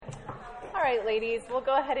right, ladies, we'll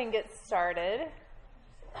go ahead and get started.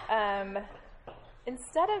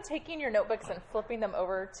 Instead of taking your notebooks and flipping them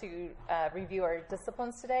over to review our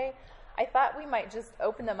disciplines today, I thought we might just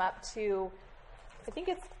open them up to, I think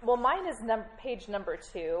it's, well, mine is page number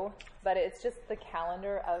 2, but it's just the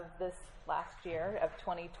calendar of this last year of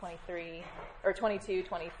 2023, or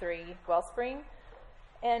 22-23 Wellspring.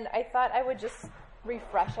 And I thought I would just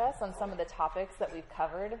refresh us on some of the topics that we've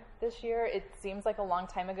covered this year. It seems like a long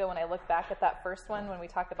time ago when I look back at that first one when we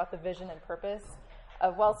talked about the vision and purpose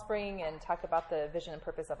of Wellspring and talked about the vision and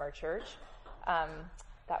purpose of our church.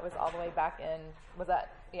 That was all the way back in,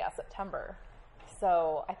 September.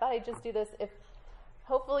 So I thought I'd just do this.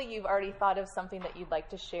 Hopefully you've already thought of something that you'd like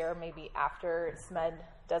to share maybe after SMED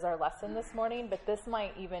does our lesson this morning, but this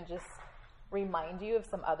might even just remind you of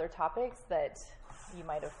some other topics that you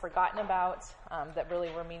might have forgotten about that really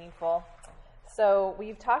were meaningful. So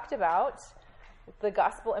we've talked about the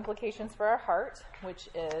gospel implications for our heart, which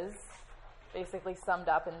is basically summed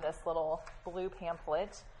up in this little blue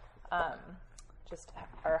pamphlet. Just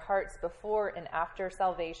our hearts before and after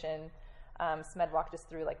salvation. SMED walked us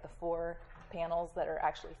through like the 4 panels that are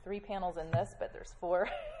actually 3 panels in this, but there's 4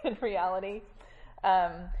 in reality.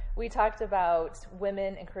 We talked about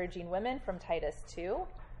women encouraging women from Titus 2.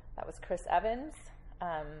 That was Chris Evans.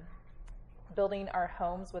 Building our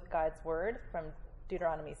homes with God's word from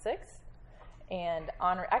Deuteronomy 6. And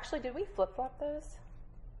honor. Actually, did we flip-flop those?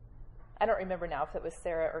 I don't remember now if it was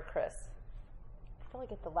Sarah or Chris. I feel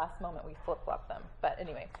like at the last moment we flip-flopped them. But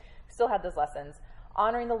anyway, still had those lessons.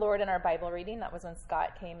 Honoring the Lord in our Bible reading. That was when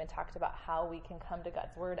Scott came and talked about how we can come to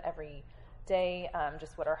God's word every day,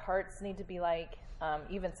 just what our hearts need to be like,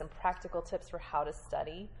 even some practical tips for how to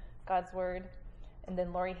study God's word. And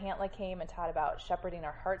then Lori Hantley came and taught about shepherding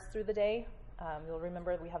our hearts through the day. You'll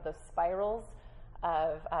remember we have those spirals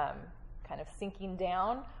of kind of sinking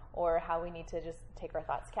down, or how we need to just take our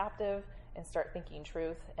thoughts captive and start thinking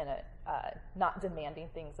truth and not demanding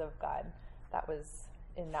things of God. That was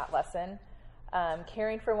in that lesson.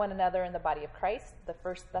 Caring for one another in the body of Christ, the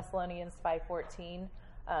 1 Thessalonians 5:14,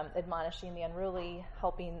 admonishing the unruly,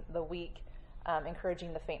 helping the weak,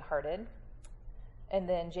 encouraging the faint-hearted. And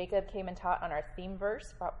then Jacob came and taught on our theme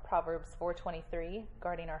verse, Proverbs 4:23,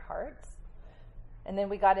 guarding our hearts. And then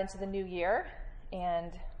we got into the new year,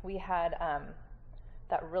 and we had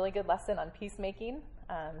that really good lesson on peacemaking.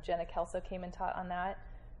 Jenna Kelso came and taught on that,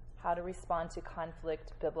 how to respond to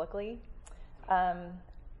conflict biblically.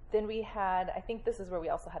 Then we had, I think this is where we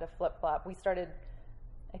also had a flip-flop. We started,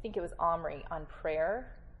 I think it was Omri on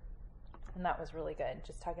prayer, and that was really good,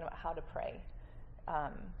 just talking about how to pray.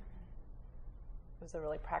 It was a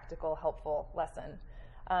really practical, helpful lesson.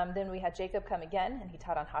 Then we had Jacob come again, and he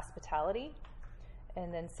taught on hospitality.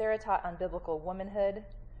 And then Sarah taught on biblical womanhood.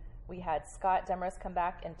 We had Scott Demers come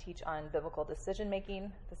back and teach on biblical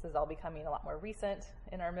decision-making. This is all becoming a lot more recent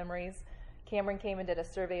in our memories. Cameron came and did a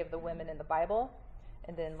survey of the women in the Bible.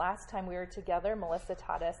 And then last time we were together, Melissa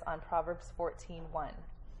taught us on Proverbs 14:1,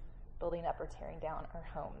 building up or tearing down our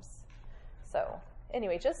homes. So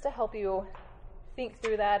anyway, just to help you think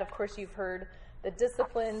through that, of course you've heard the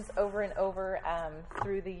disciplines over and over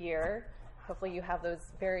through the year. Hopefully you have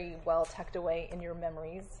those very well tucked away in your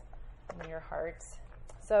memories and in your hearts.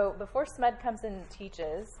 So before SMED comes and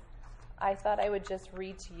teaches, I thought I would just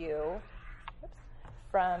read to you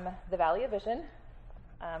from The Valley of Vision.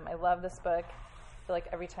 I love this book. I feel like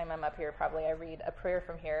every time I'm up here, probably I read a prayer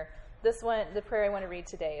from here. This one, the prayer I want to read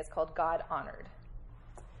today is called God Honored.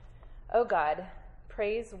 O God,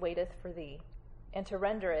 praise waiteth for thee, and to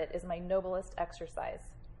render it is my noblest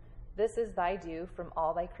exercise. This is thy due from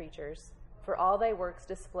all thy creatures, for all thy works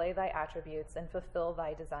display thy attributes and fulfill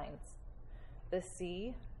thy designs. The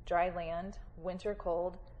sea, dry land, winter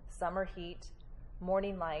cold, summer heat,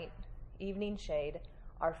 morning light, evening shade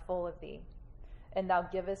are full of thee, and thou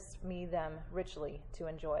givest me them richly to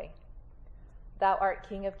enjoy. Thou art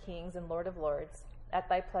King of kings and Lord of lords. At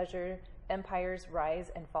thy pleasure empires rise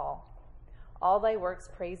and fall. All thy works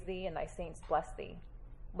praise thee, and thy saints bless thee.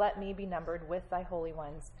 Let me be numbered with thy holy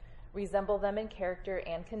ones, resemble them in character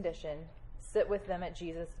and condition, sit with them at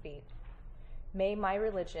Jesus' feet. May my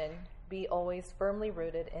religion be always firmly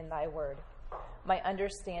rooted in thy word, my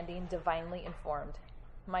understanding divinely informed,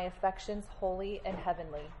 my affections holy and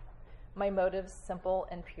heavenly, my motives simple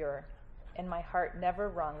and pure, and my heart never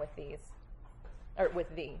wrong with thee.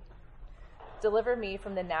 Deliver me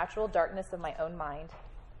from the natural darkness of my own mind,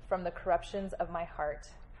 from the corruptions of my heart,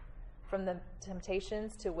 from the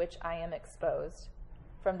temptations to which I am exposed,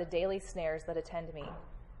 from the daily snares that attend me.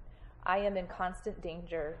 I am in constant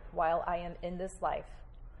danger while I am in this life.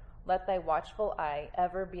 Let thy watchful eye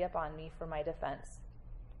ever be upon me for my defense.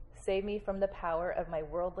 Save me from the power of my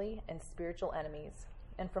worldly and spiritual enemies,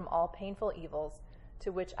 and from all painful evils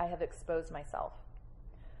to which I have exposed myself.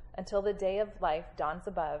 Until the day of life dawns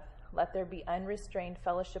above, let there be unrestrained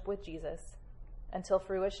fellowship with Jesus. Until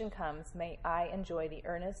fruition comes, may I enjoy the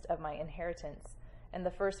earnest of my inheritance and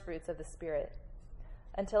the first fruits of the Spirit.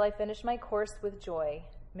 Until I finish my course with joy,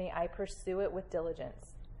 may I pursue it with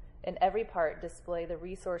diligence. In every part display the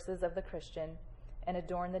resources of the Christian and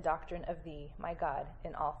adorn the doctrine of Thee, my God,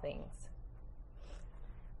 in all things.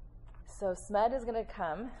 So Smed is going to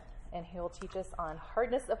come and he'll teach us on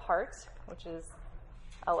hardness of heart, which is,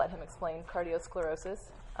 I'll let him explain,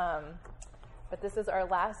 kardiosclerosis. But this is our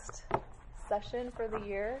last session for the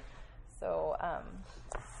year. So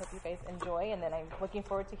hope you guys enjoy, and then I'm looking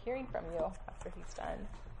forward to hearing from you after he's done.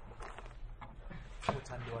 What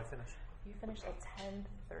time do I finish? You finish at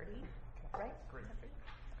 10:30, right? Great.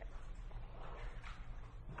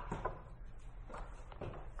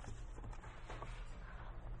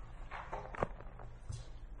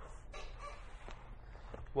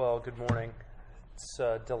 Well, good morning. It's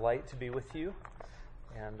a delight to be with you,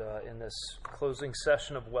 and in this closing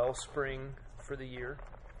session of Wellspring for the year.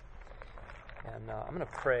 And I'm going to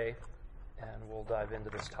pray, and we'll dive into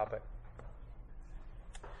this topic.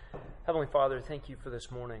 Heavenly Father, thank you for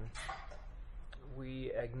this morning.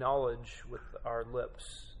 We acknowledge with our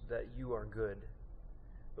lips that you are good.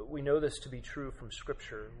 But we know this to be true from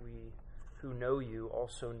Scripture. We who know you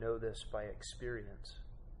also know this by experience.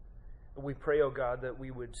 We pray, O God, that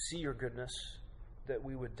we would see your goodness, that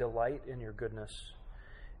we would delight in your goodness,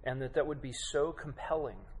 and that would be so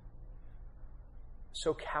compelling,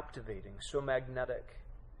 so captivating, so magnetic,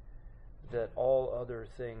 that all other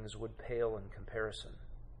things would pale in comparison.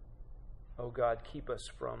 Oh God, keep us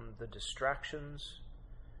from the distractions,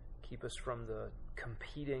 keep us from the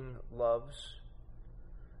competing loves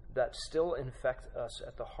that still infect us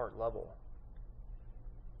at the heart level.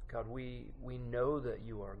 God, we know that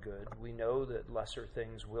you are good. We know that lesser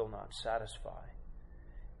things will not satisfy.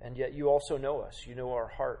 And yet you also know us. You know our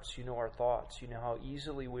hearts. You know our thoughts. You know how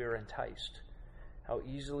easily we are enticed, how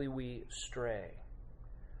easily we stray.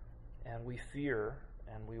 And we fear,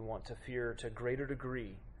 and we want to fear to a greater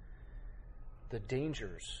degree, the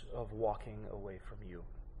dangers of walking away from you.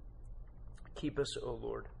 Keep us, O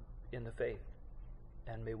Lord, in the faith,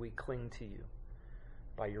 and may we cling to you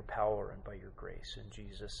by your power and by your grace. In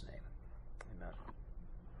Jesus' name, amen.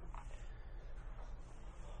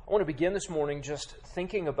 I want to begin this morning just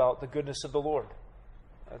thinking about the goodness of the Lord.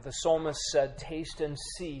 The psalmist said, "Taste and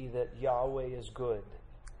see that Yahweh is good."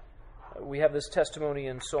 We have this testimony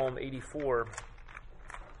in Psalm 84.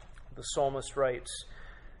 The psalmist writes,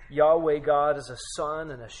 "Yahweh God is a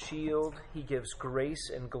sun and a shield. He gives grace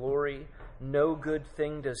and glory. No good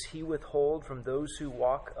thing does he withhold from those who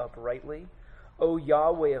walk uprightly. O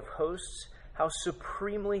Yahweh of hosts, how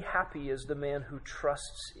supremely happy is the man who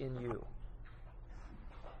trusts in you."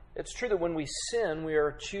 It's true that when we sin, we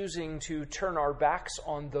are choosing to turn our backs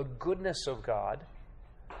on the goodness of God,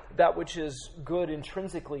 that which is good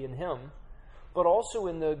intrinsically in him, but also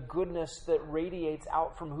in the goodness that radiates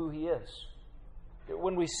out from who he is.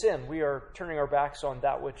 When we sin, we are turning our backs on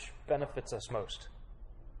that which benefits us most.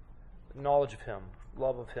 Knowledge of him,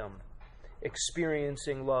 love of him,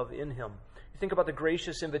 experiencing love in him. You think about the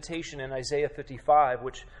gracious invitation in Isaiah 55,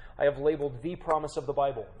 which I have labeled the promise of the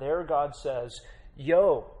Bible. There God says,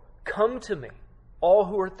 "Yo, come to me, all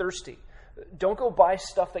who are thirsty." Don't go buy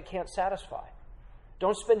stuff that can't satisfy.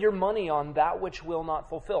 Don't spend your money on that which will not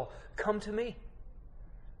fulfill. Come to me.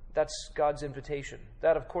 That's God's invitation.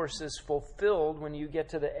 That, of course, is fulfilled when you get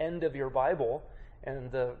to the end of your Bible,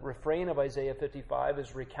 and the refrain of Isaiah 55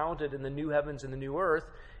 is recounted in the new heavens and the new earth,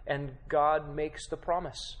 and God makes the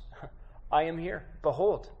promise. I am here.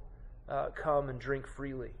 Behold, come and drink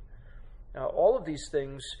freely. Now, all of these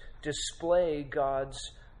things display God's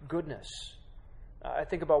goodness. I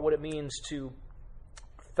think about what it means to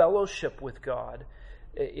fellowship with God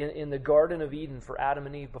in the Garden of Eden for Adam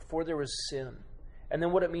and Eve before there was sin. And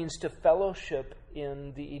then what it means to fellowship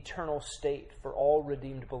in the eternal state for all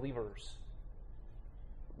redeemed believers.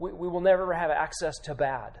 We will never have access to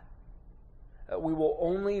bad. We will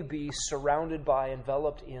only be surrounded by,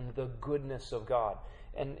 enveloped in the goodness of God.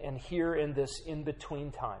 And here in this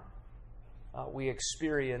in-between time, we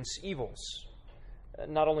experience evils.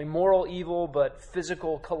 Not only moral evil, but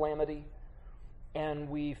physical calamity. And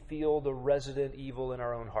we feel the resident evil in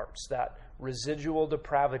our own hearts. That residual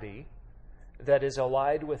depravity that is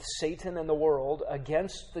allied with Satan and the world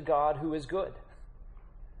against the God who is good.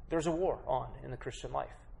 There's a war on in the Christian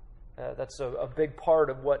life. That's a big part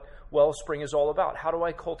of what Wellspring is all about. How do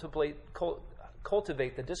I cultivate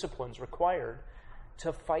the disciplines required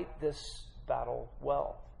to fight this battle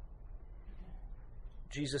well.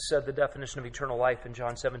 Jesus said the definition of eternal life in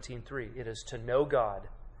John 17:3. It is to know God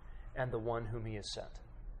and the one whom he has sent.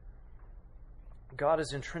 God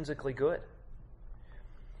is intrinsically good.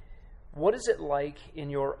 What is it like in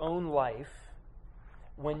your own life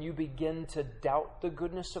when you begin to doubt the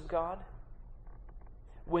goodness of God?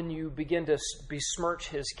 When you begin to besmirch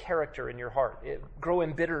his character in your heart, grow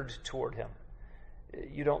embittered toward him.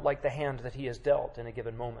 You don't like the hand that he has dealt in a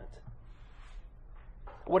given moment.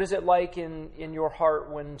 What is it like in your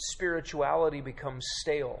heart when spirituality becomes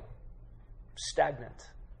stale, stagnant?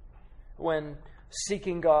 When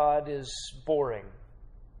seeking God is boring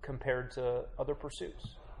compared to other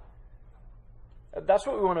pursuits? That's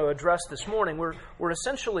what we want to address this morning. We're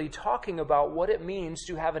essentially talking about what it means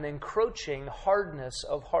to have an encroaching hardness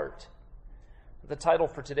of heart. The title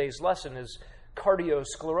for today's lesson is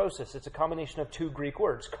Kardiosclerosis. It's a combination of two Greek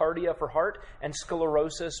words, cardia for heart and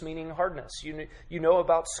sclerosis meaning hardness. You know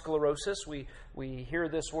about sclerosis. We hear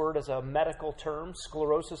this word as a medical term.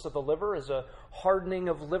 Sclerosis of the liver is a hardening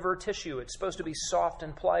of liver tissue. It's supposed to be soft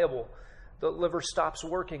and pliable. The liver stops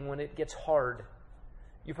working when it gets hard.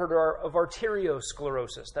 You've heard of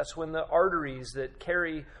arteriosclerosis. That's when the arteries that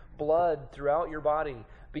carry blood throughout your body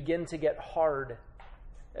begin to get hard.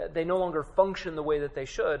 They no longer function the way that they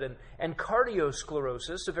should. And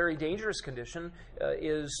kardiosclerosis, a very dangerous condition,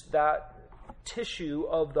 is that tissue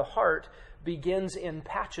of the heart begins in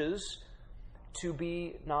patches to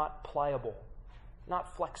be not pliable,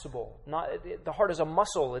 not flexible. The heart is a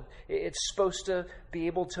muscle. It's supposed to be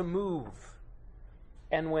able to move.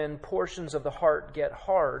 And when portions of the heart get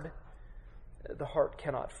hard, the heart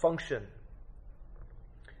cannot function.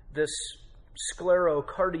 This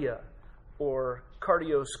sclerocardia, or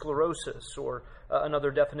kardiosclerosis, or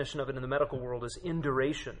another definition of it in the medical world is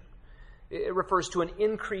induration. It refers to an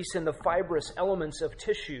increase in the fibrous elements of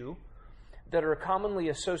tissue that are commonly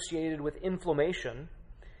associated with inflammation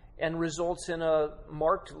and results in a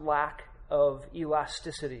marked lack of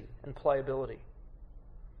elasticity and pliability.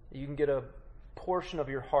 You can get a portion of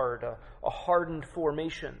your heart, a hardened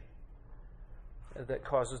formation that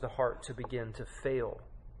causes the heart to begin to fail.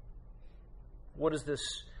 What does this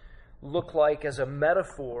look like as a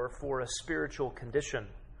metaphor for a spiritual condition?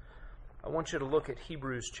 I want you to look at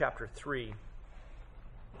Hebrews chapter 3.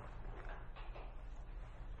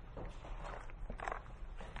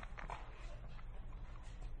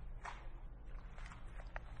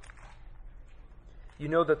 You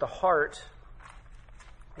know that the heart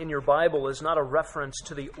in your Bible is not a reference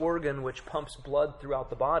to the organ which pumps blood throughout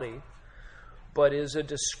the body, but is a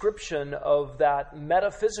description of that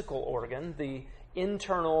metaphysical organ, the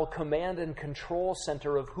internal command and control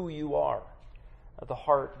center of who you are. The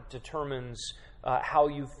heart determines how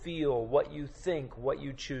you feel, what you think, what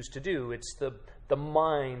you choose to do. It's the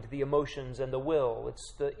mind, the emotions, and the will.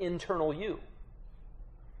 It's the internal you.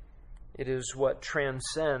 It is what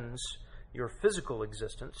transcends your physical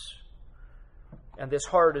existence. And this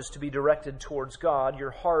heart is to be directed towards God.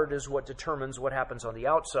 Your heart is what determines what happens on the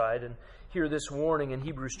outside. And here this warning in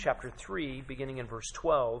Hebrews chapter 3, beginning in verse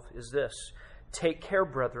 12, is this: Take care,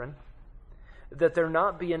 brethren, that there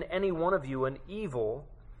not be in any one of you an evil,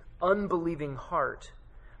 unbelieving heart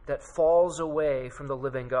that falls away from the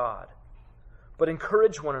living God. But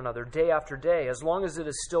encourage one another day after day, as long as it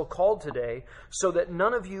is still called today, so that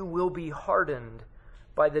none of you will be hardened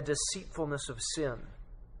by the deceitfulness of sin.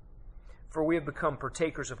 For we have become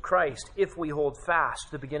partakers of Christ if we hold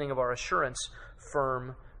fast the beginning of our assurance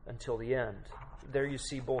firm until the end. There you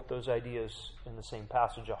see both those ideas in the same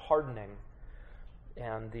passage, a hardening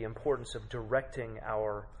and the importance of directing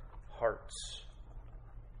our hearts.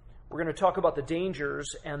 We're going to talk about the dangers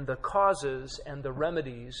and the causes and the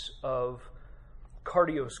remedies of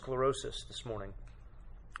kardiosclerosis this morning.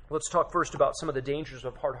 Let's talk first about some of the dangers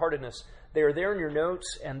of hard-heartedness. They are there in your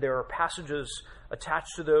notes, and there are passages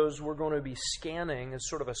attached to those. We're going to be scanning as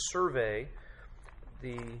sort of a survey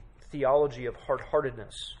the theology of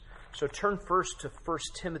hard-heartedness. So turn first to 1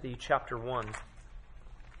 Timothy chapter 1.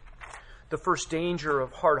 The first danger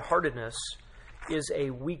of hard-heartedness is a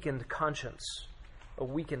weakened conscience. A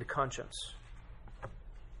weakened conscience.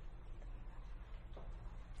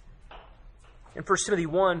 In 1 Timothy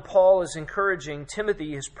 1, Paul is encouraging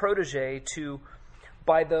Timothy, his protege, to,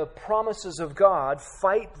 by the promises of God,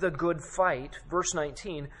 fight the good fight, verse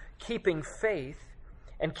 19, keeping faith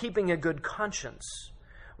and keeping a good conscience,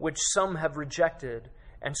 which some have rejected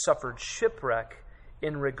and suffered shipwreck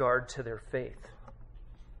in regard to their faith.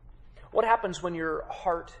 What happens when your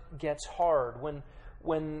heart gets hard,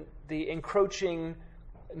 when the encroaching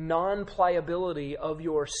non-pliability of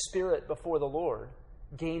your spirit before the Lord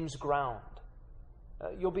gains ground?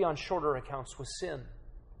 you'll be on shorter accounts with sin.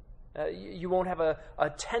 You won't have a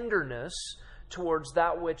tenderness towards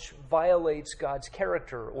that which violates God's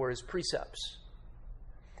character or his precepts.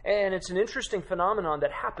 And it's an interesting phenomenon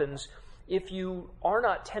that happens if you are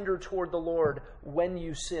not tender toward the Lord when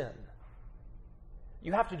you sin.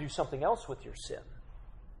 You have to do something else with your sin.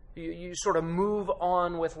 You sort of move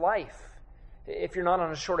on with life. If you're not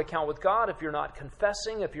on a short account with God, if you're not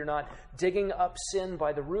confessing, if you're not digging up sin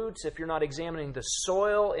by the roots, if you're not examining the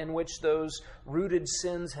soil in which those rooted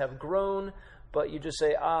sins have grown, but you just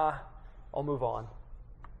say, I'll move on.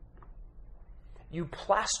 You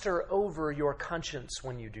plaster over your conscience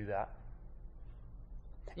when you do that.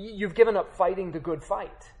 You've given up fighting the good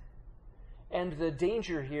fight. And the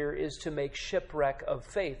danger here is to make shipwreck of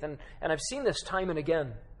faith. And I've seen this time and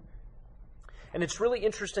again. And it's really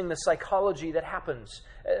interesting, the psychology that happens,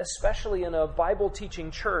 especially in a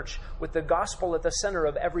Bible-teaching church with the gospel at the center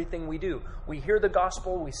of everything we do. We hear the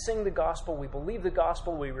gospel, we sing the gospel, we believe the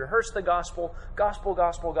gospel, we rehearse the gospel, gospel,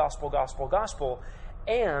 gospel, gospel, gospel, gospel,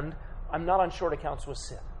 and I'm not on short accounts with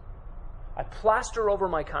sin. I plaster over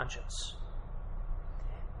my conscience.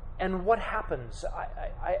 And what happens?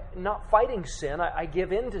 I not fighting sin, I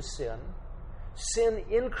give in to sin. Sin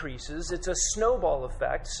increases. It's a snowball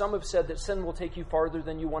effect. Some have said that sin will take you farther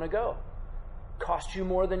than you want to go, cost you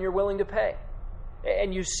more than you're willing to pay.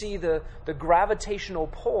 And you see the gravitational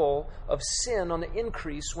pull of sin on the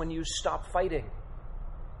increase when you stop fighting,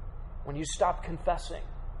 when you stop confessing.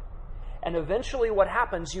 And eventually what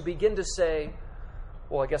happens, you begin to say,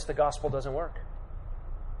 well, I guess the gospel doesn't work.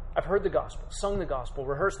 I've heard the gospel, sung the gospel,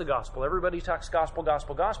 rehearsed the gospel. Everybody talks gospel,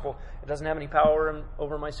 gospel, gospel. It doesn't have any power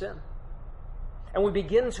over my sin. And we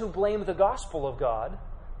begin to blame the gospel of God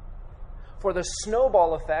for the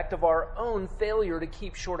snowball effect of our own failure to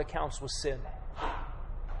keep short accounts with sin.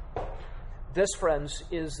 This, friends,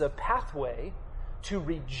 is the pathway to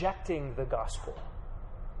rejecting the gospel.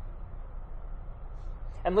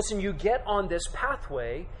 And listen, you get on this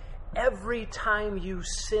pathway every time you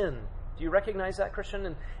sin. Do you recognize that,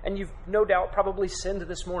 Christian? And you've no doubt probably sinned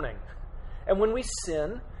this morning. And when we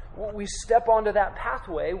sin, we step onto that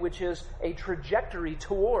pathway, which is a trajectory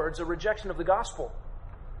towards a rejection of the gospel.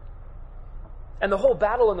 And the whole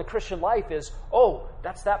battle in the Christian life is,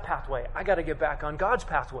 that's that pathway. I got to get back on God's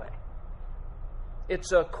pathway.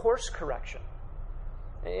 It's a course correction.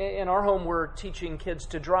 In our home, we're teaching kids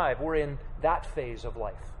to drive. We're in that phase of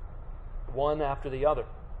life, one after the other.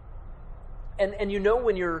 And you know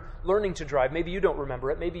when you're learning to drive, maybe you don't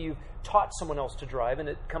remember it, maybe you've taught someone else to drive, and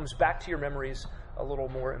it comes back to your memories a little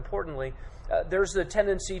more importantly. There's the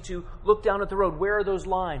tendency to look down at the road. Where are those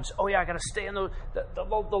lines? Oh yeah, I got to stay in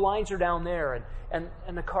the lines are down there,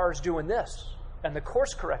 and the car's doing this. And the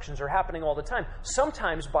course corrections are happening all the time,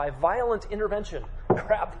 sometimes by violent intervention.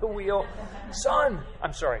 Grab the wheel. Son!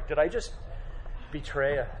 I'm sorry, did I just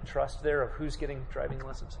betray a trust there of who's getting driving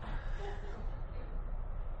lessons?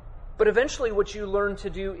 But eventually what you learn to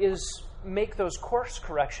do is make those course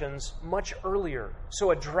corrections much earlier, so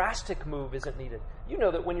a drastic move isn't needed. You know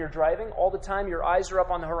that when you're driving all the time, your eyes are up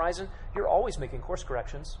on the horizon, you're always making course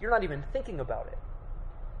corrections. You're not even thinking about it.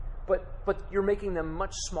 But you're making them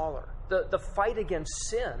much smaller. The fight against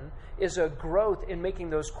sin is a growth in making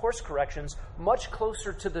those course corrections much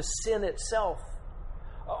closer to the sin itself.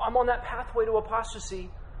 I'm on that pathway to apostasy.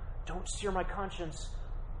 Don't steer my conscience.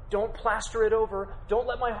 Don't plaster it over. Don't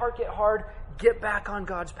let my heart get hard. Get back on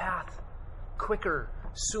God's path. Quicker,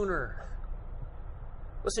 sooner.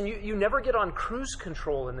 Listen, you never get on cruise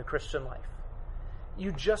control in the Christian life.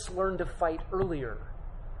 You just learn to fight earlier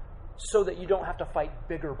so that you don't have to fight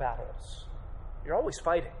bigger battles. You're always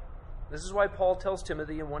fighting. This is why Paul tells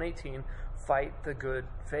Timothy in 1:18, fight the good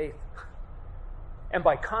faith. And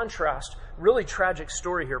by contrast, really tragic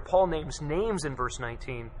story here. Paul names names in verse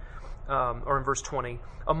 19, or in verse 20.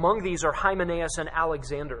 Among these are Hymenaeus and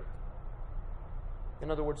Alexander.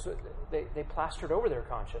 In other words, they plastered over their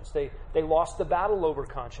conscience. They lost the battle over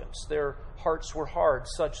conscience. Their hearts were hard,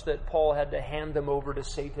 such that Paul had to hand them over to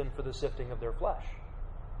Satan for the sifting of their flesh.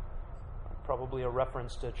 Probably a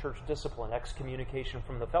reference to church discipline, excommunication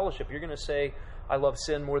from the fellowship. You're going to say, I love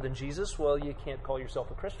sin more than Jesus? Well, you can't call yourself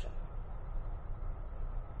a Christian.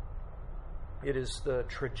 It is the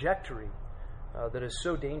trajectory that is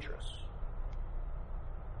so dangerous.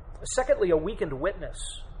 Secondly, a weakened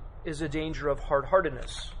witness is a danger of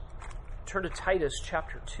hard-heartedness. Turn to Titus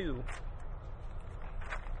chapter 2.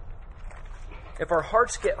 If our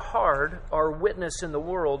hearts get hard, our witness in the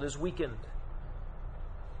world is weakened.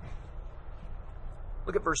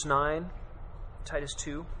 Look at verse 9, Titus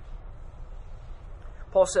 2.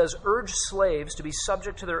 Paul says, urge slaves to be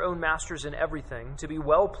subject to their own masters in everything, to be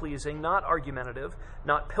well-pleasing, not argumentative,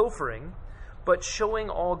 not pilfering, but showing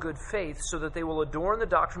all good faith, so that they will adorn the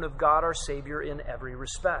doctrine of God our Savior in every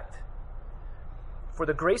respect. For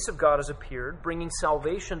the grace of God has appeared, bringing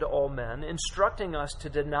salvation to all men, instructing us to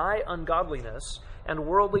deny ungodliness and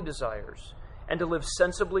worldly desires, and to live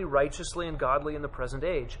sensibly, righteously, and godly in the present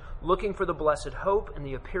age, looking for the blessed hope and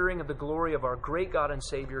the appearing of the glory of our great God and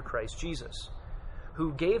Savior, Christ Jesus,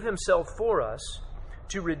 who gave himself for us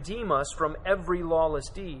to redeem us from every lawless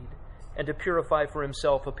deed, and to purify for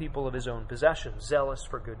himself a people of his own possession, zealous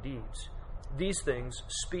for good deeds. These things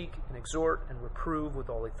speak and exhort and reprove with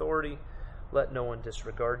all authority. Let no one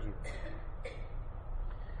disregard you.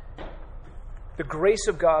 The grace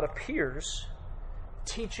of God appears,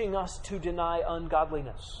 teaching us to deny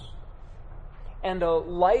ungodliness. And a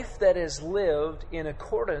life that is lived in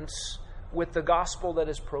accordance with the gospel that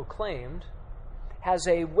is proclaimed has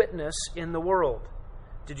a witness in the world.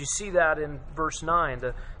 Did you see that in verse 9?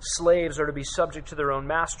 The slaves are to be subject to their own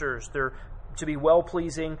masters. They're to be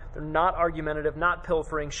well-pleasing. They're not argumentative, not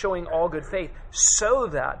pilfering, showing all good faith, so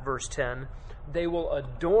that, verse 10, they will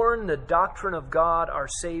adorn the doctrine of God, our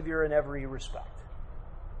Savior, in every respect.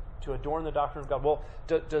 To adorn the doctrine of God. Well,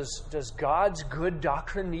 does God's good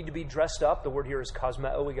doctrine need to be dressed up? The word here is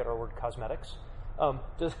cosmeo. We get our word cosmetics.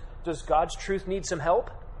 Does God's truth need some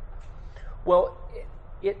help? Well,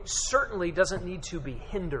 it certainly doesn't need to be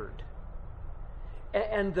hindered.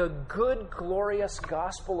 And the good, glorious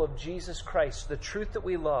gospel of Jesus Christ, the truth that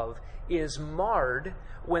we love, is marred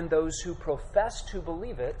when those who profess to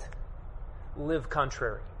believe it live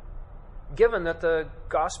contrary. Given that the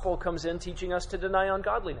gospel comes in teaching us to deny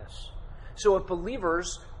ungodliness. So if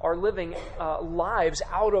believers are living lives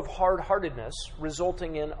out of hard-heartedness,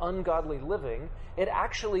 resulting in ungodly living, it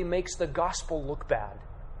actually makes the gospel look bad.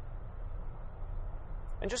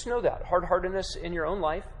 And just know that hard-heartedness in your own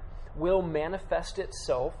life will manifest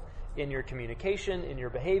itself in your communication, in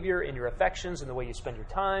your behavior, in your affections, in the way you spend your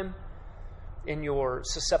time, in your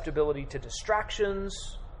susceptibility to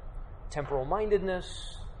distractions,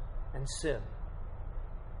 temporal-mindedness, and sin.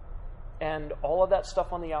 And all of that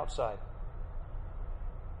stuff on the outside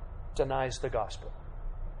denies the gospel,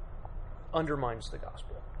 undermines the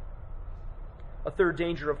gospel. A third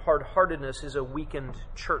danger of hard-heartedness is a weakened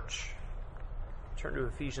church. Turn to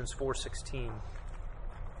Ephesians 4:16.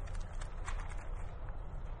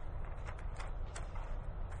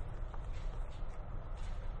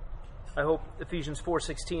 I hope Ephesians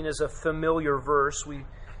 4:16 is a familiar verse.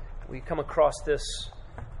 We come across this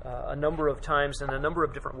a number of times in a number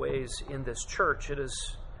of different ways in this church. It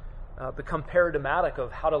has become paradigmatic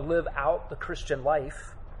of how to live out the Christian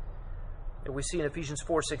life. And we see in Ephesians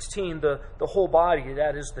 4:16 the whole body,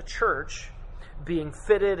 that is the church, being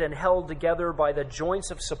fitted and held together by the joints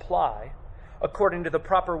of supply, according to the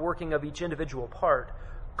proper working of each individual part,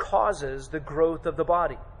 causes the growth of the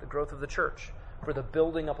body, the growth of the church, for the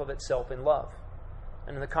building up of itself in love.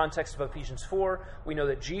 And in the context of Ephesians 4, we know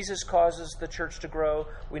that Jesus causes the church to grow.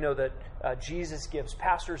 We know that Jesus gives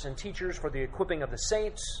pastors and teachers for the equipping of the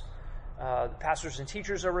saints. Pastors and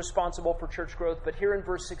teachers are responsible for church growth. But here in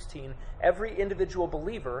verse 16, every individual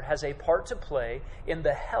believer has a part to play in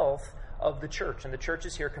the health of the church. And the church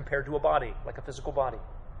is here compared to a body, like a physical body.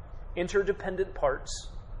 Interdependent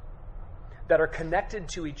parts that are connected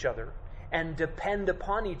to each other and depend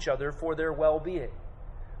upon each other for their well-being.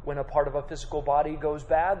 When a part of a physical body goes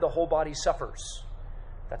bad, the whole body suffers.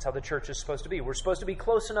 That's how the church is supposed to be. We're supposed to be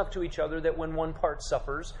close enough to each other that when one part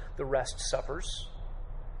suffers, the rest suffers.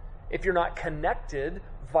 If you're not connected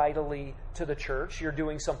vitally to the church, you're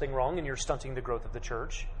doing something wrong and you're stunting the growth of the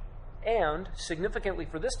church. And, significantly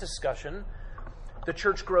for this discussion, the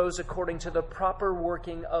church grows according to the proper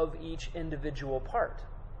working of each individual part.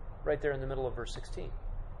 Right there in the middle of verse 16.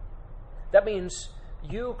 That means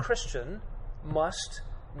you, Christian, must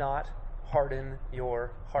not harden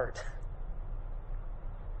your heart.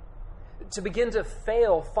 To begin to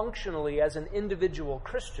fail functionally as an individual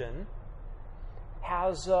Christian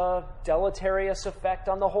has a deleterious effect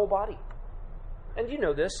on the whole body. And you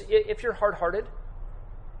know this. If you're hard-hearted,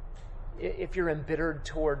 if you're embittered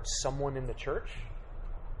towards someone in the church,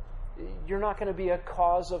 you're not going to be a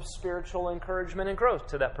cause of spiritual encouragement and growth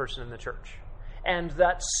to that person in the church. And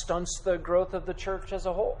that stunts the growth of the church as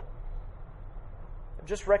a whole.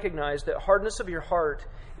 Just recognize that hardness of your heart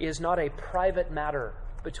is not a private matter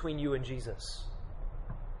between you and Jesus.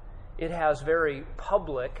 It has very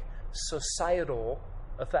public, societal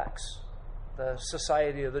effects. The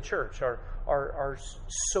society of the church, our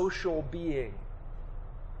social being.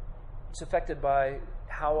 It's affected by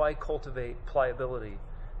how I cultivate pliability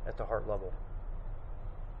at the heart level.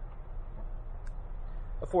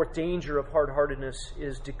 A fourth danger of hard-heartedness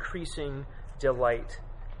is decreasing delight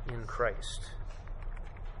in Christ.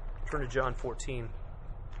 Turn to John 14.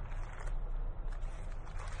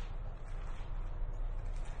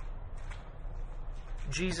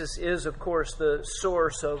 Jesus is, of course, the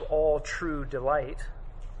source of all true delight.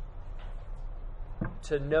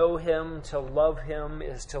 To know Him, to love Him,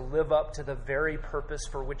 is to live up to the very purpose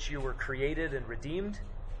for which you were created and redeemed.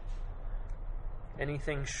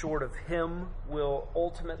 Anything short of Him will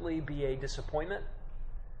ultimately be a disappointment.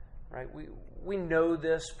 Right? We know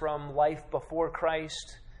this from life before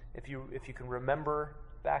Christ, if you can remember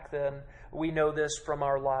back then. We know this from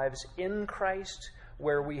our lives in Christ,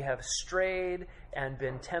 where we have strayed and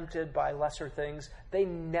been tempted by lesser things. They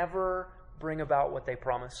never bring about what they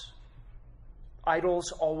promise.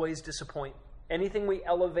 Idols always disappoint. Anything we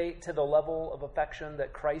elevate to the level of affection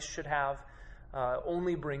that Christ should have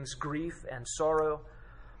only brings grief and sorrow.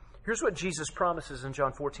 Here's what Jesus promises in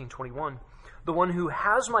John 14:21. The one who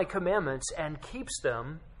has my commandments and keeps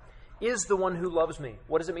them is the one who loves me.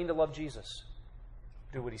 What does it mean to love Jesus?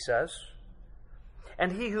 Do what He says.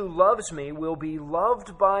 And he who loves me will be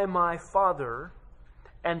loved by my Father,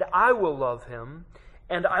 and I will love him,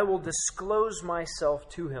 and I will disclose myself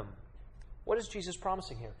to him. What is Jesus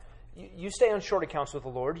promising here? You stay on short accounts with the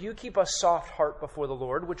Lord. You keep a soft heart before the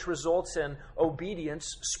Lord, which results in obedience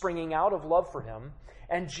springing out of love for Him.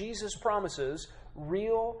 And Jesus promises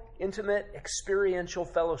real, intimate, experiential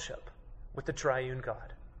fellowship with the triune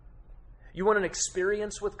God. You want an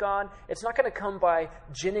experience with God? It's not going to come by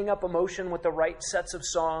ginning up emotion with the right sets of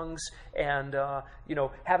songs and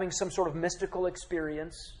having some sort of mystical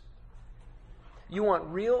experience. You want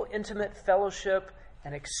real, intimate fellowship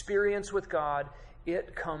and experience with God.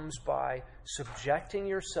 It comes by subjecting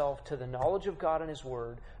yourself to the knowledge of God and His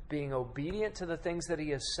Word, being obedient to the things that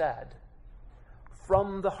He has said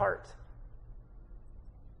from the heart.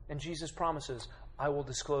 And Jesus promises, I will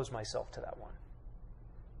disclose myself to that one.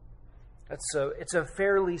 It's a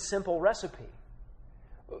fairly simple recipe.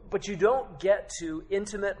 But you don't get to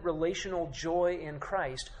intimate relational joy in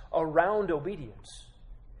Christ around obedience.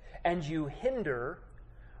 And you hinder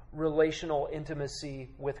relational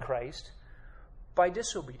intimacy with Christ by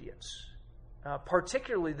disobedience,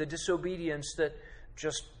 particularly the disobedience that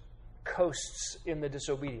just coasts in the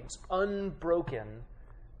disobedience, unbroken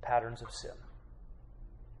patterns of sin.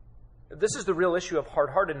 This is the real issue of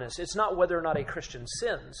hard-heartedness. It's not whether or not a Christian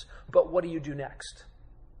sins, but what do you do next?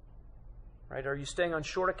 Right? Are you staying on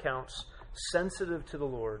short accounts, sensitive to the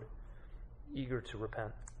Lord, eager to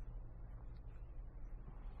repent?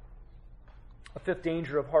 A fifth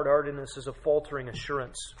danger of hard-heartedness is a faltering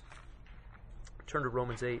assurance. Turn to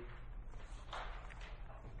Romans 8.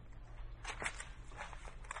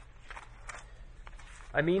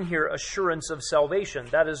 I mean here assurance of salvation.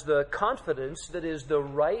 That is the confidence that is the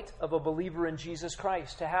right of a believer in Jesus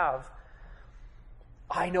Christ to have.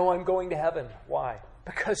 I know I'm going to heaven. Why?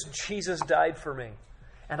 Because Jesus died for me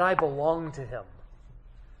and I belong to Him.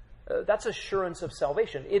 That's assurance of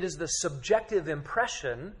salvation. It is the subjective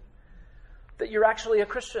impression that you're actually a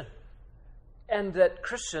Christian and that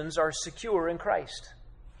Christians are secure in Christ.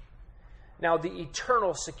 Now, the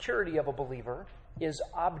eternal security of a believer is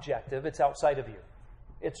objective. It's outside of you.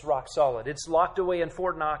 It's rock solid. It's locked away in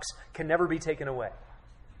Fort Knox, can never be taken away.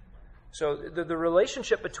 So the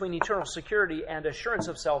relationship between eternal security and assurance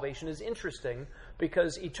of salvation is interesting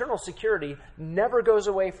because eternal security never goes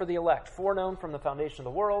away for the elect, foreknown from the foundation of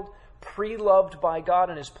the world, pre-loved by God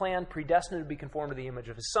and His plan, predestined to be conformed to the image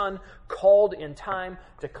of His Son, called in time,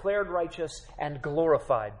 declared righteous, and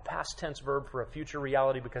glorified. Past tense verb for a future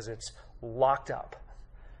reality because it's locked up.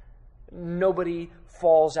 Nobody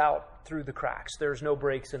falls out through the cracks. There's no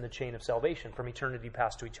breaks in the chain of salvation from eternity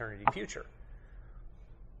past to eternity future.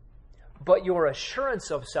 But your assurance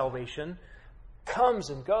of salvation comes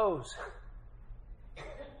and goes.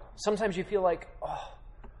 Sometimes you feel like,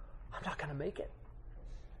 I'm not going to make it.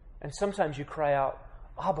 And sometimes you cry out,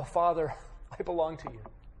 Abba, Father, I belong to You.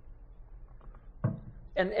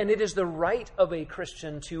 And it is the right of a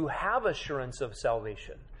Christian to have assurance of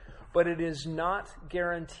salvation. But it is not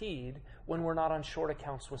guaranteed when we're not on short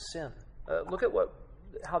accounts with sin. Look at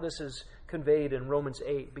how this is conveyed in Romans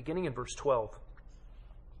 8, beginning in verse 12.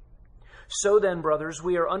 So then, brothers,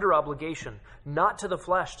 we are under obligation, not to the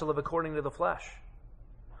flesh, to live according to the flesh.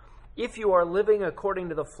 If you are living according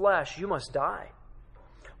to the flesh, you must die.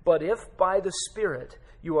 But if by the Spirit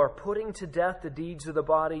you are putting to death the deeds of the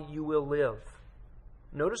body, you will live.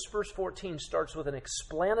 Notice verse 14 starts with an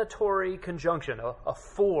explanatory conjunction, a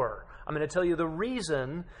for. I'm going to tell you the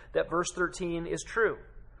reason that verse 13 is true.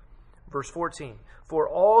 Verse 14, for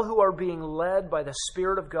all who are being led by the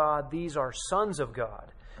Spirit of God, these are sons of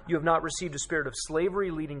God. You have not received a spirit of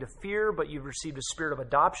slavery leading to fear, but you've received a spirit of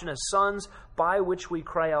adoption as sons, by which we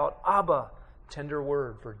cry out, Abba, tender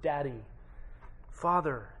word for daddy,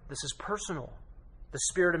 Father. This is personal. The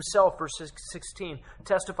Spirit himself, verse 16,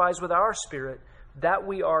 testifies with our spirit that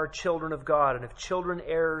we are children of God, and if children,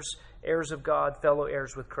 heirs, heirs of God, fellow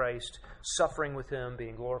heirs with Christ, suffering with him,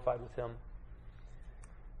 being glorified with him.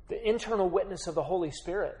 The internal witness of the Holy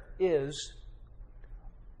Spirit is,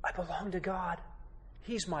 I belong to God.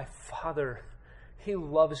 He's my Father. He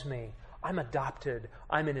loves me. I'm adopted.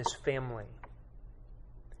 I'm in his family.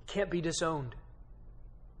 Can't be disowned.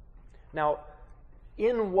 Now,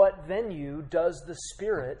 in what venue does the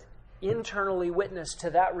Spirit internally witness to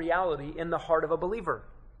that reality in the heart of a believer?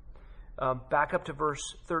 Back up to verse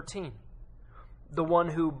 13. The one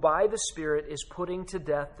who by the Spirit is putting to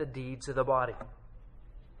death the deeds of the body.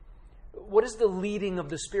 What is the leading of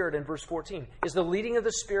the Spirit in verse 14? Is the leading of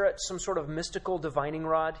the Spirit some sort of mystical divining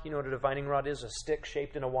rod? You know what a divining rod is? A stick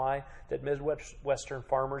shaped in a Y that Midwestern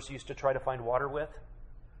farmers used to try to find water with.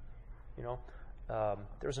 You know,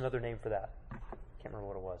 there's another name for that. Can't remember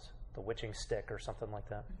what it was. The witching stick or something like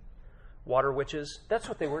that. Water witches. That's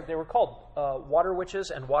what they were. They were called water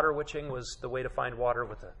witches, and water witching was the way to find water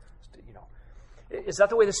with a, you know. Is that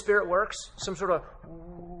the way the Spirit works? Some sort of,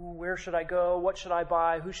 where should I go? What should I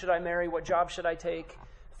buy? Who should I marry? What job should I take?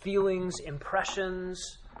 Feelings,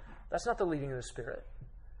 impressions. That's not the leading of the Spirit.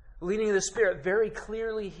 The leading of the Spirit very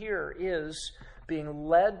clearly here is being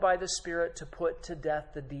led by the Spirit to put to death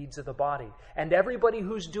the deeds of the body. And everybody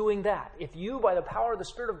who's doing that, if you, by the power of the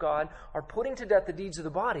Spirit of God, are putting to death the deeds of the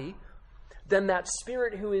body, then that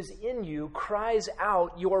Spirit who is in you cries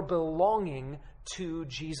out your belonging to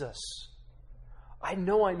Jesus. I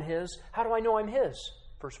know I'm his. How do I know I'm his?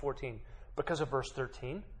 Verse 14. Because of verse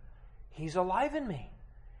 13. He's alive in me.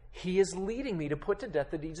 He is leading me to put to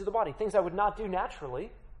death the deeds of the body. Things I would not do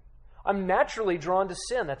naturally. I'm naturally drawn to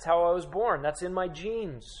sin. That's how I was born. That's in my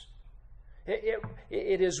genes.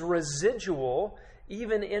 It is residual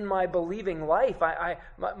even in my believing life.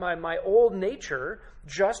 My old nature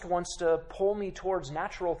just wants to pull me towards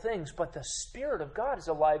natural things, but the Spirit of God is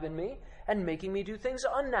alive in me and making me do things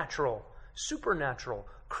unnatural, supernatural,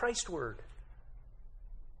 Christward.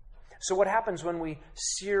 So what happens when we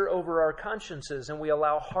sear over our consciences and we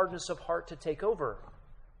allow hardness of heart to take over?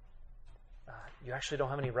 You actually don't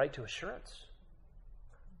have any right to assurance.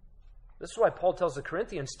 This is why Paul tells the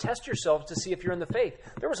Corinthians, test yourselves to see if you're in the faith.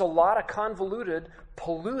 There was a lot of convoluted,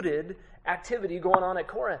 polluted activity going on at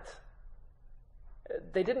Corinth.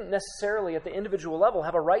 They didn't necessarily at the individual level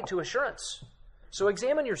have a right to assurance. So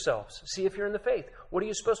examine yourselves. See if you're in the faith. What are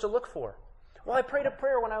you supposed to look for? Well, I prayed a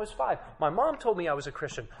prayer when I was 5. My mom told me I was a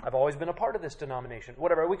Christian. I've always been a part of this denomination.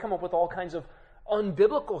 Whatever. We come up with all kinds of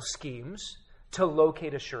unbiblical schemes to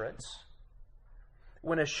locate assurance.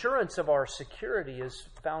 When assurance of our security is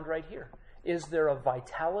found right here. Is there a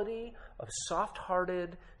vitality of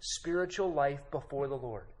soft-hearted spiritual life before the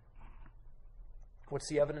Lord? What's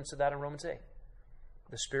the evidence of that in Romans 8?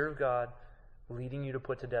 The Spirit of God leading you to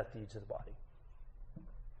put to death deeds of the body.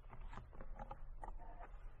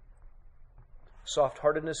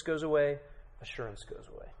 Soft-heartedness goes away, assurance goes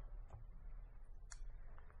away.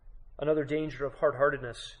 Another danger of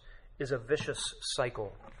hard-heartedness is a vicious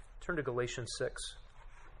cycle. Turn to Galatians 6.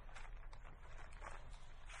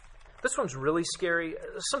 This one's really scary.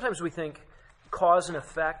 Sometimes we think cause and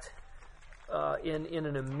effect in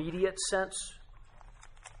an immediate sense.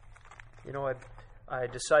 You know, I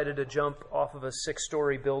decided to jump off of a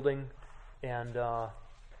 6-story building, and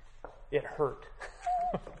it hurt.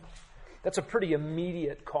 That's a pretty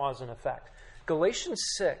immediate cause and effect. Galatians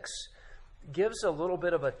 6 gives a little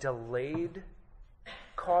bit of a delayed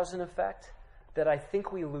cause and effect that I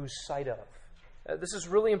think we lose sight of. This is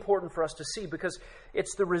really important for us to see because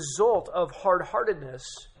it's the result of hard-heartedness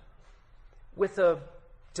with a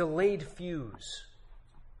delayed fuse.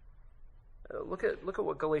 Look at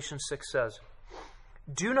what Galatians 6 says.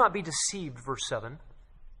 Do not be deceived, verse 7.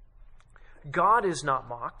 God is not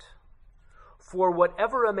mocked. For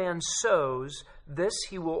whatever a man sows, this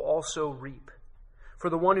he will also reap. For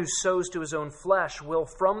the one who sows to his own flesh will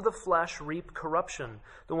from the flesh reap corruption.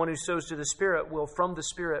 The one who sows to the Spirit will from the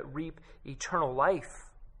Spirit reap eternal life.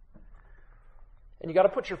 And you got to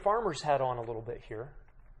put your farmer's hat on a little bit here.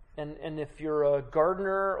 And if you're a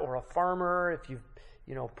gardener or a farmer, if you've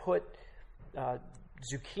put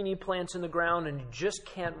zucchini plants in the ground and you just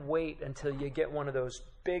can't wait until you get one of those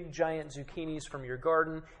big giant zucchinis from your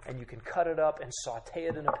garden and you can cut it up and saute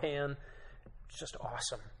it in a pan, it's just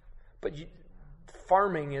awesome. But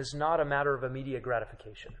farming is not a matter of immediate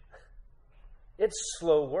gratification. It's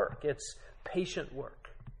slow work. It's patient work.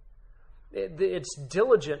 It's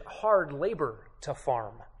diligent, hard labor to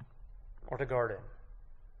farm or to garden.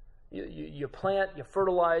 You plant, you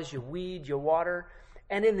fertilize, you weed, you water,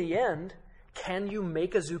 and in the end, can you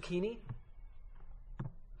make a zucchini?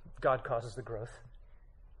 God causes the growth.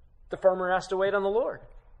 The farmer has to wait on the Lord.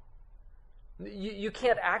 You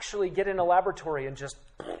can't actually get in a laboratory and just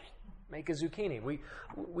make a zucchini.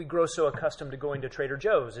 We grow so accustomed to going to Trader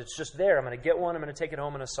Joe's. It's just there. I'm going to get one. I'm going to take it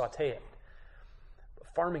home. I'm going to saute it. But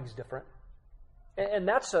farming's different. And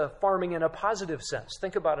that's a farming in a positive sense.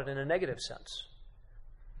 Think about it in a negative sense.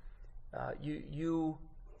 You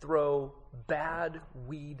throw bad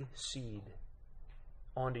weed seed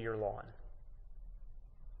onto your lawn.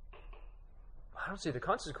 I don't see the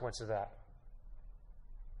consequence of that.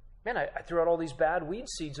 Man, I threw out all these bad weed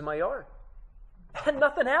seeds in my yard. And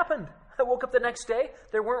nothing happened. I woke up the next day,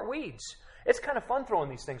 there weren't weeds. It's kind of fun throwing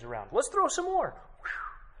these things around. Let's throw some more.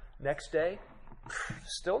 Next day,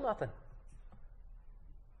 still nothing.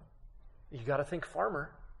 You got to think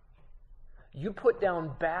farmer. You put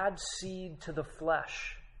down bad seed to the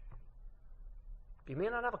flesh. You may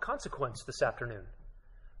not have a consequence this afternoon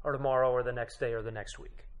or tomorrow or the next day or the next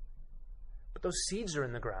week. But those seeds are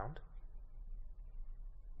in the ground.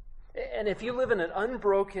 And if you live in an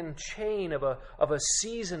unbroken chain of a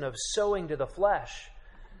season of sowing to the flesh,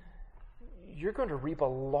 you're going to reap a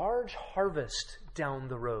large harvest down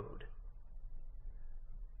the road.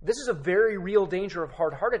 This is a very real danger of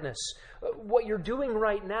hard-heartedness. What you're doing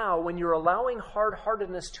right now when you're allowing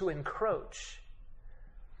hard-heartedness to encroach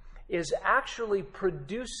is actually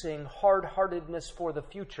producing hard-heartedness for the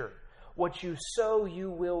future. What you sow, you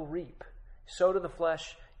will reap. Sow to the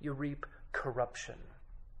flesh, you reap corruption.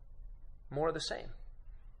 More of the same.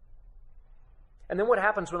 And then what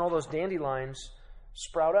happens when all those dandelions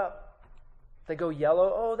sprout up? They go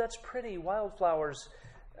yellow. Oh, that's pretty. Wildflowers.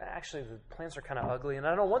 Actually, the plants are kind of ugly, and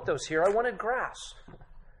I don't want those here. I wanted grass.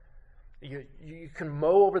 You can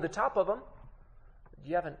mow over the top of them.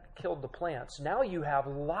 You haven't killed the plants. Now you have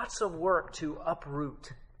lots of work to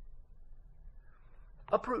uproot.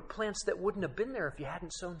 Uproot plants that wouldn't have been there if you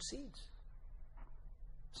hadn't sown seeds.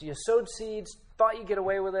 So you sowed seeds, thought you'd get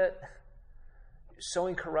away with it,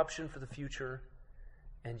 sowing corruption for the future,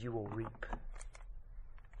 and you will reap.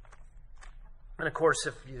 And of course,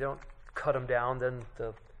 if you don't cut them down, then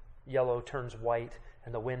the yellow turns white,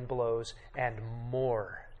 and the wind blows, and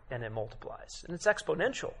it multiplies. And it's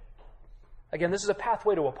exponential. Again, this is a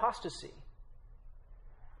pathway to apostasy.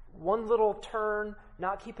 One little turn,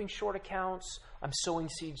 not keeping short accounts, I'm sowing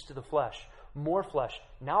seeds to the flesh. More flesh.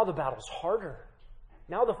 Now the battle's harder.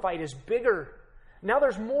 Now the fight is bigger. Now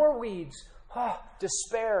there's more weeds. Oh,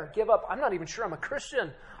 despair, give up. I'm not even sure I'm a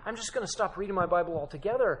Christian. I'm just going to stop reading my Bible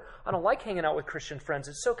altogether. I don't like hanging out with Christian friends.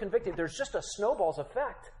 It's so convicting. There's just a snowball's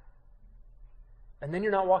effect. And then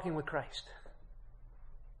you're not walking with Christ.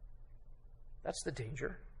 That's the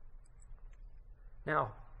danger.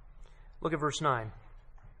 Now, look at verse 9.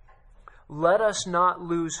 Let us not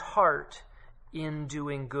lose heart in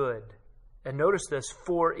doing good. And notice this,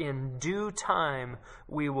 for in due time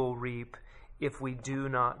we will reap if we do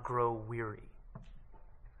not grow weary.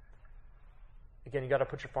 Again, you got to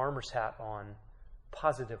put your farmer's hat on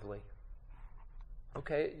positively.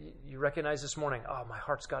 Okay, you recognize this morning, oh, my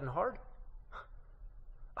heart's gotten hard.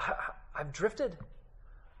 I've drifted.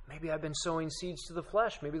 Maybe I've been sowing seeds to the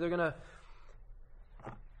flesh. Maybe they're going to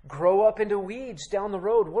grow up into weeds down the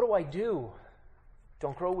road. What do I do?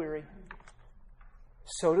 Don't grow weary.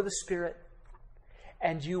 Sow to the Spirit,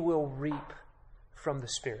 and you will reap from the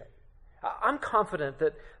Spirit. I'm confident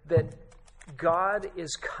that God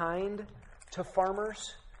is kind to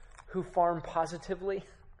farmers who farm positively.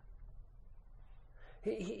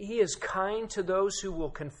 He is kind to those who will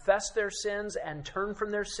confess their sins and turn from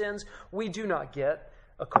their sins. We do not get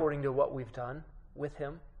according to what we've done with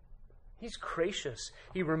Him. He's gracious.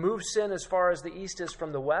 He removes sin as far as the east is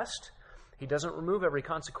from the west. He doesn't remove every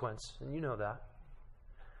consequence, and you know that.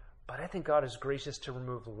 But I think God is gracious to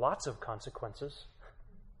remove lots of consequences.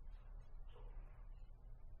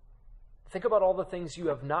 Think about all the things you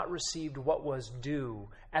have not received what was due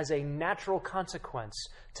as a natural consequence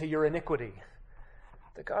to your iniquity.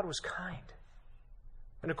 That God was kind.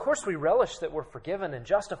 And of course we relish that we're forgiven and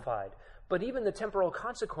justified, but even the temporal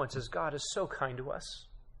consequences, God is so kind to us.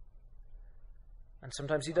 And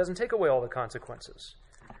sometimes He doesn't take away all the consequences.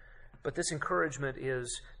 But this encouragement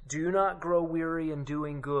is, do not grow weary in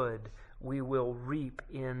doing good. We will reap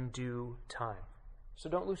in due time. So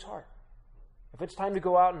don't lose heart. If it's time to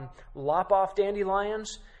go out and lop off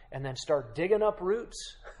dandelions and then start digging up roots,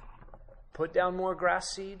 put down more grass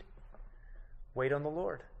seed, wait on the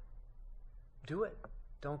Lord. do it.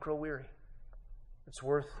 Don't grow weary. It's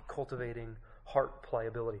worth cultivating heart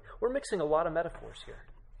pliability. We're mixing a lot of metaphors here.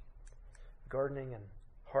 Gardening and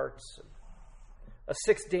hearts. A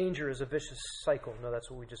sixth danger is a vicious cycle. No, that's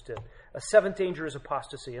what we just did. A seventh danger is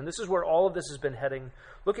apostasy. And this is where all of this has been heading.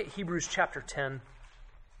 Look at Hebrews chapter 10.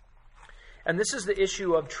 And this is the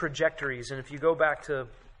issue of trajectories. And if you go back to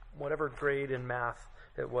whatever grade in math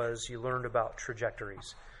it was, you learned about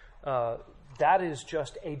trajectories. That is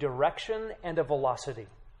just a direction and a velocity.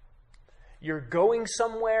 You're going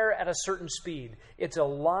somewhere at a certain speed. It's a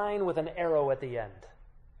line with an arrow at the end.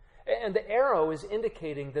 And the arrow is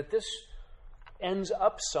indicating that this ends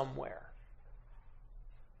up somewhere.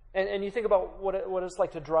 And you think about what it's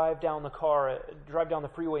like to drive down the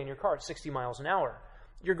freeway in your car at 60 miles an hour.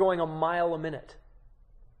 You're going a mile a minute.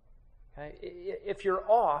 Okay? If you're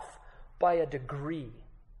off by a degree,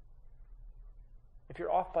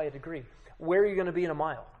 where are you going to be in a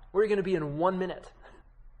mile? Where are you going to be in 1 minute?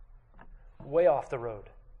 Way off the road.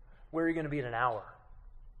 Where are you going to be in an hour?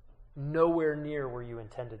 Nowhere near where you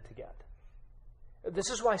intended to get.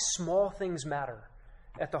 This is why small things matter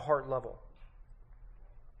at the heart level.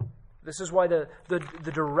 This is why the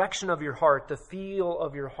direction of your heart, the feel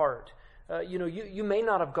of your heart, you may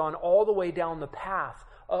not have gone all the way down the path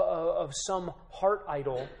of some heart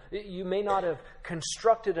idol. You may not have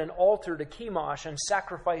constructed an altar to Chemosh and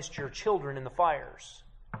sacrificed your children in the fires.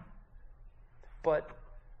 But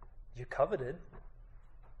you coveted.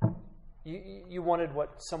 You wanted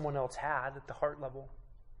what someone else had at the heart level.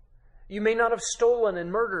 You may not have stolen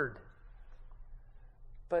and murdered,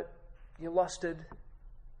 but you lusted.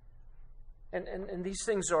 And these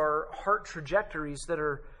things are heart trajectories that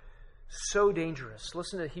are so dangerous.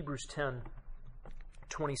 Listen to Hebrews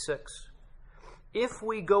 10:26. If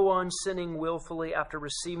we go on sinning willfully after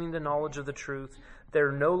receiving the knowledge of the truth,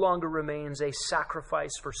 there no longer remains a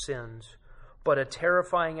sacrifice for sins, but a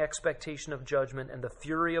terrifying expectation of judgment and the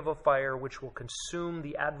fury of a fire which will consume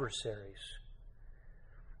the adversaries.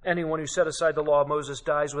 Anyone who set aside the law of Moses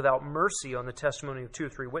dies without mercy on the testimony of 2 or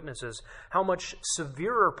 3 witnesses. How much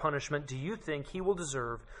severer punishment do you think he will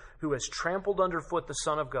deserve who has trampled underfoot the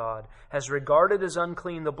Son of God, has regarded as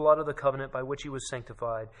unclean the blood of the covenant by which he was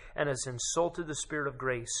sanctified, and has insulted the Spirit of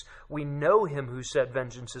grace? We know him who said,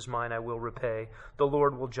 "Vengeance is mine, I will repay. The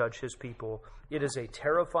Lord will judge his people." It is a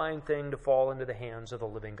terrifying thing to fall into the hands of the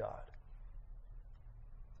living God.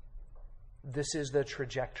 This is the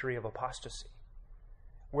trajectory of apostasy.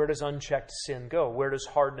 Where does unchecked sin go? Where does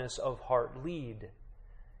hardness of heart lead?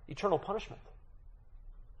 Eternal punishment.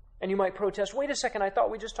 And you might protest, wait a second, I thought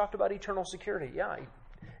we just talked about eternal security. Yeah,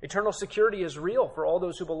 eternal security is real for all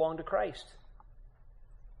those who belong to Christ.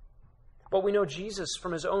 But we know Jesus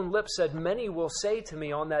from his own lips said, "Many will say to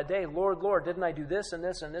me on that day, 'Lord, Lord, didn't I do this and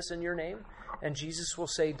this and this in your name?' And Jesus will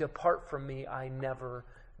say, 'Depart from me, I never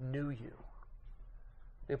knew you.'"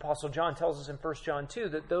 The Apostle John tells us in 1 John 2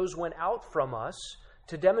 that those went out from us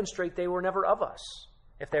to demonstrate they were never of us.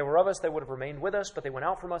 If they were of us, they would have remained with us, but they went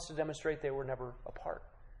out from us to demonstrate they were never apart.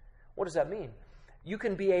 What does that mean? You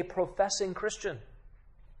can be a professing Christian.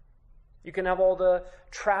 You can have all the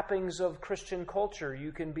trappings of Christian culture.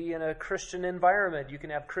 You can be in a Christian environment. You can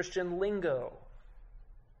have Christian lingo.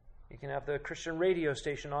 You can have the Christian radio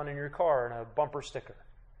station on in your car and a bumper sticker.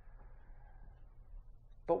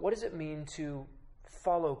 But what does it mean to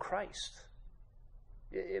follow Christ?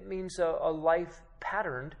 It means a life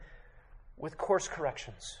patterned with course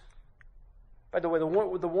corrections. By the way,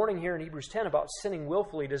 the warning here in Hebrews 10 about sinning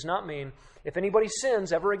willfully does not mean if anybody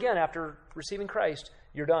sins ever again after receiving Christ,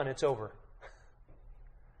 you're done, it's over.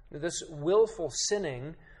 This willful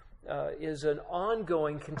sinning is an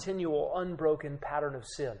ongoing, continual, unbroken pattern of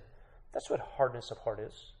sin. That's what hardness of heart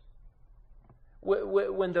is.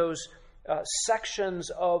 When those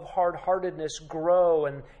sections of hard-heartedness grow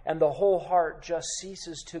and the whole heart just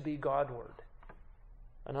ceases to be Godward.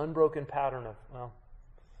 An unbroken pattern of, well,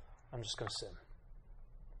 I'm just going to sin.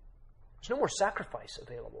 There's no more sacrifice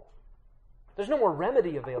available. There's no more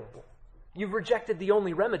remedy available. You've rejected the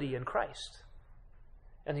only remedy in Christ.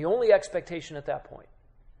 And the only expectation at that point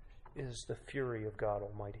is the fury of God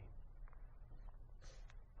Almighty.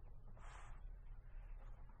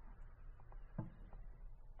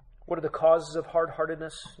 What are the causes of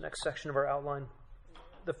hard-heartedness? Next section of our outline.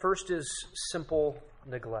 The first is simple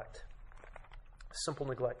neglect. Simple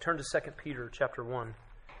neglect. Turn to 2 Peter chapter 1.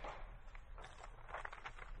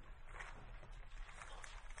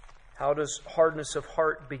 How does hardness of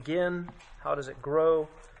heart begin? How does it grow?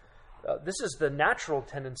 This is the natural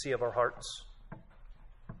tendency of our hearts.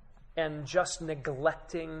 And just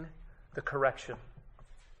neglecting the correction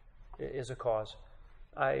is a cause.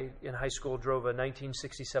 I, in high school, drove a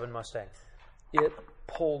 1967 Mustang. it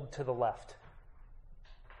pulled to the left.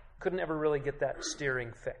 Couldn't ever really get that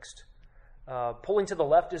steering fixed. Pulling to the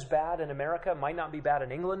left is bad in America, might not be bad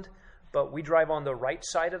in England, but we drive on the right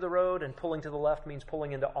side of the road, and pulling to the left means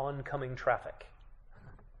pulling into oncoming traffic.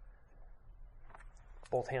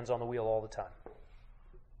 Both hands on the wheel all the time.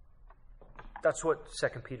 That's what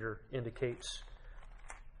 2 Peter indicates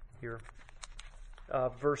here.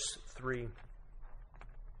 Verse 3.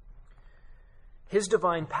 His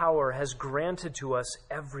divine power has granted to us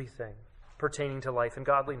everything pertaining to life and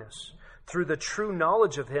godliness, through the true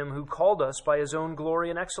knowledge of him who called us by his own glory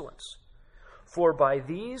and excellence. For by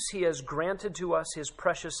these he has granted to us his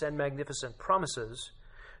precious and magnificent promises,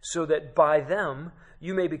 so that by them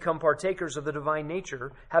you may become partakers of the divine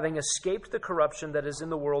nature, having escaped the corruption that is in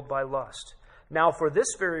the world by lust. Now for this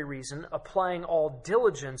very reason, applying all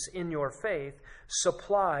diligence in your faith,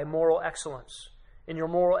 supply moral excellence. In your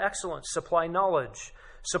moral excellence, supply knowledge,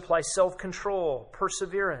 supply self-control,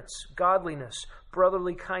 perseverance, godliness,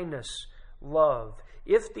 brotherly kindness, love.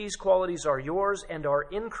 If these qualities are yours and are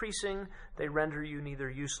increasing, they render you neither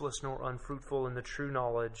useless nor unfruitful in the true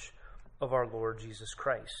knowledge of our Lord Jesus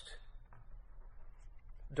Christ.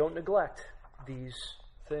 Don't neglect these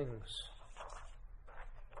things.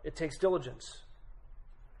 It takes diligence.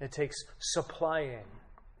 It takes supplying.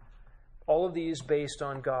 All of these based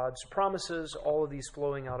on God's promises, all of these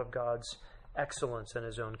flowing out of God's excellence and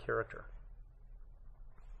his own character.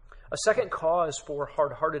 A second cause for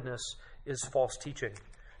hard-heartedness is false teaching.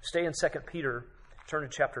 Stay in 2 Peter, turn to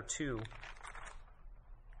chapter 2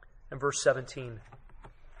 and verse 17.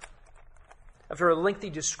 After a lengthy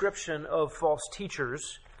description of false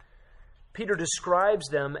teachers, Peter describes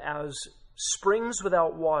them as springs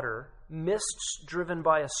without water, mists driven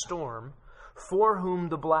by a storm, for whom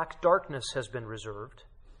the black darkness has been reserved.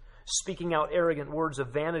 Speaking out arrogant words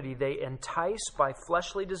of vanity, they entice by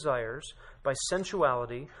fleshly desires, by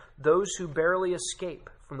sensuality, those who barely escape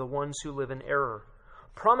from the ones who live in error,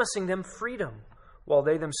 promising them freedom, while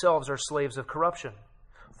they themselves are slaves of corruption.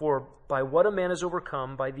 For by what a man is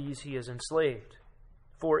overcome, by these he is enslaved.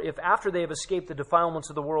 For if after they have escaped the defilements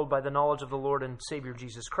of the world by the knowledge of the Lord and Savior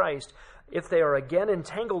Jesus Christ, if they are again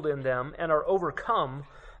entangled in them and are overcome,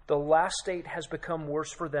 the last state has become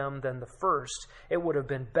worse for them than the first. It would have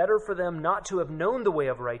been better for them not to have known the way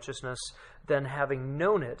of righteousness than having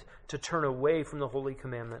known it to turn away from the holy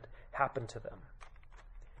commandment happened to them.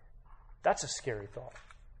 That's a scary thought.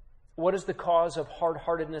 What is the cause of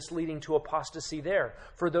hard-heartedness leading to apostasy there?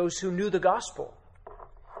 For those who knew the gospel.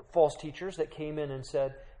 False teachers that came in and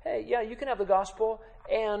said, hey, yeah, you can have the gospel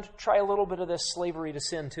and try a little bit of this slavery to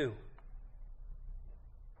sin too.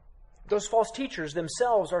 Those false teachers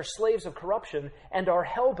themselves are slaves of corruption and are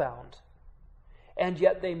hellbound. And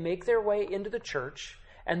yet they make their way into the church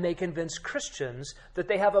and they convince Christians that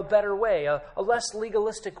they have a better way, a less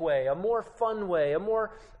legalistic way, a more fun way, a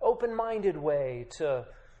more open-minded way to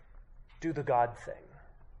do the God thing.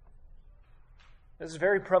 This is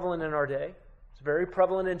very prevalent in our day. It's very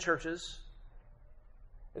prevalent in churches.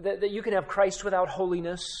 That you can have Christ without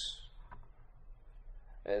holiness.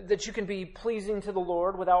 That you can be pleasing to the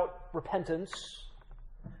Lord without repentance.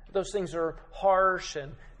 Those things are harsh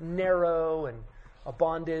and narrow and a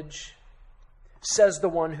bondage, says the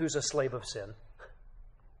one who's a slave of sin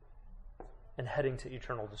and heading to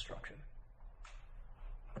eternal destruction.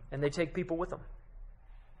 And they take people with them.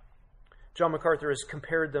 John MacArthur has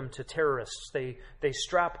compared them to terrorists. They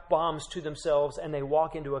strap bombs to themselves and they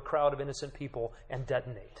walk into a crowd of innocent people and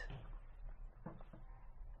detonate.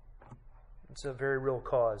 It's a very real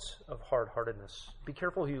cause of hard-heartedness. Be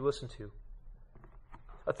careful who you listen to.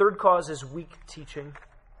 A third cause is weak teaching.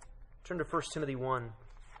 Turn to 1 Timothy 1.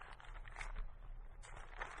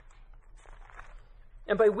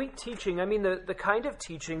 And by weak teaching, I mean the kind of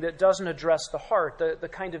teaching that doesn't address the heart, the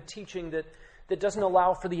kind of teaching that doesn't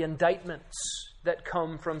allow for the indictments that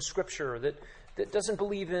come from Scripture, that doesn't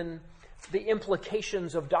believe in the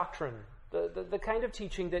implications of doctrine, the kind of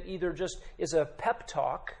teaching that either just is a pep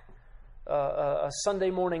talk, a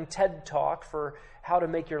Sunday morning TED talk for how to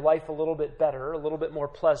make your life a little bit better, a little bit more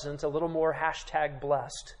pleasant, a little more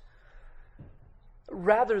 #blessed,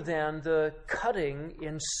 rather than the cutting,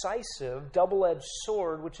 incisive, double-edged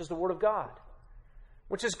sword, which is the Word of God,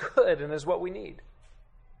 which is good and is what we need.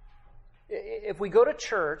 If we go to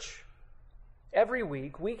church every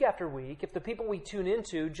week, week after week, if the people we tune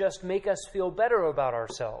into just make us feel better about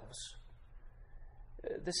ourselves,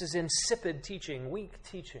 this is insipid teaching, weak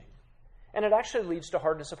teaching. And it actually leads to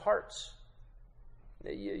hardness of hearts.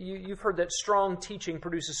 You've heard that strong teaching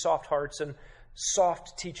produces soft hearts and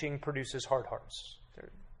soft teaching produces hard hearts.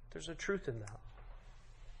 There's a truth in that.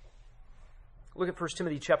 Look at 1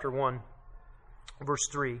 Timothy chapter 1. Verse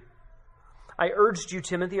 3, I urged you,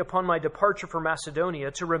 Timothy, upon my departure for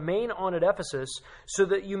Macedonia, to remain on at Ephesus, so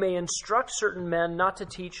that you may instruct certain men not to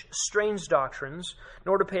teach strange doctrines,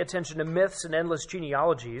 nor to pay attention to myths and endless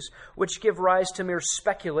genealogies, which give rise to mere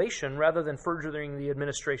speculation rather than furthering the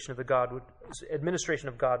administration of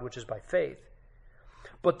God, which is by faith.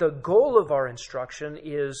 But the goal of our instruction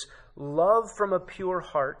is love from a pure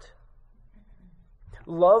heart,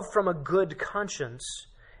 love from a good conscience,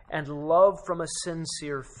 and love from a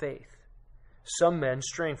sincere faith. Some men,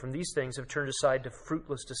 straying from these things, have turned aside to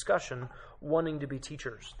fruitless discussion, wanting to be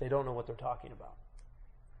teachers. They don't know what they're talking about.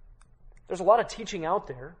 There's a lot of teaching out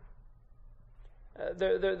there.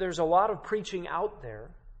 There's a lot of preaching out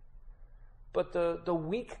there. But the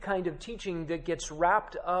weak kind of teaching that gets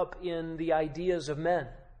wrapped up in the ideas of men,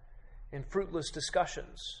 in fruitless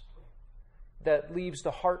discussions, that leaves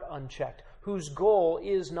the heart unchecked, whose goal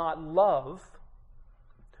is not love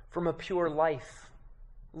from a pure life,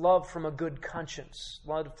 love from a good conscience,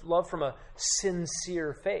 love from a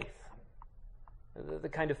sincere faith, the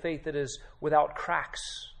kind of faith that is without cracks,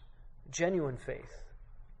 genuine faith.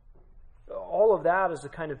 All of that is the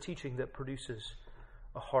kind of teaching that produces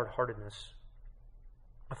a hard-heartedness.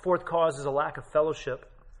 A fourth cause is a lack of fellowship.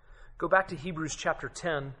 Go back to Hebrews chapter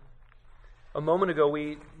 10. A moment ago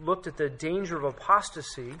we looked at the danger of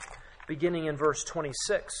apostasy beginning in verse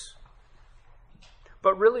 26.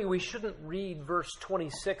 But really, we shouldn't read verse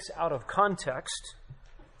 26 out of context.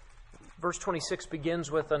 Verse 26 begins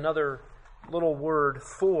with another little word,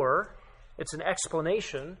 for. It's an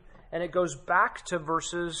explanation, and it goes back to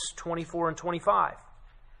verses 24 and 25.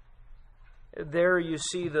 There you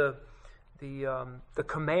see the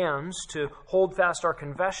commands to hold fast our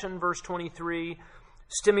confession, verse 23,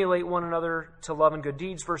 stimulate one another to love and good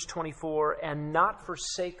deeds, verse 24, and not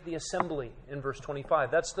forsake the assembly in verse 25.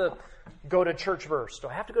 That's the go to church verse. Do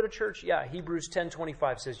I have to go to church? Yeah, Hebrews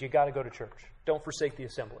 10:25 says you got to go to church. Don't forsake the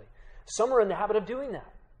assembly. Some are in the habit of doing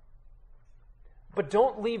that. But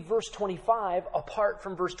don't leave verse 25 apart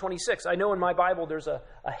from verse 26. I know in my Bible there's a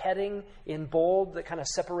heading in bold that kind of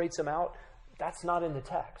separates them out. That's not in the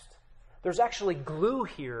text. There's actually glue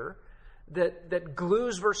here that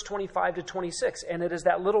glues verse 25 to 26, and it is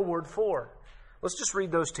that little word for. Let's just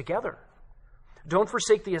read those together. Don't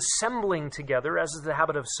forsake the assembling together, as is the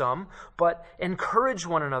habit of some, but encourage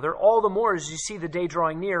one another, all the more as you see the day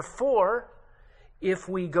drawing near. For if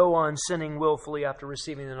we go on sinning willfully after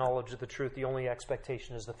receiving the knowledge of the truth, the only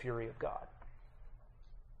expectation is the fury of God.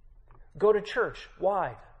 Go to church.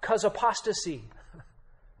 Why? Because apostasy.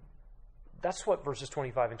 That's what verses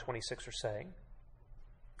 25 and 26 are saying.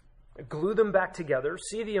 Glue them back together.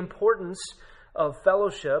 See the importance of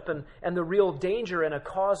fellowship, and the real danger and a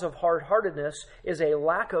cause of hard-heartedness is a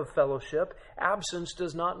lack of fellowship. Absence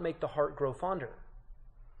does not make the heart grow fonder.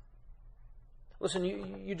 Listen,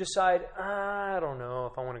 you decide, I don't know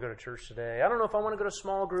if I want to go to church today. I don't know if I want to go to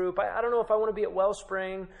small group. I don't know if I want to be at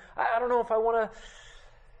Wellspring. I don't know if I want to...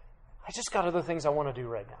 I just got other things I want to do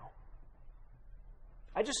right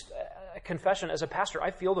now. Confession, as a pastor,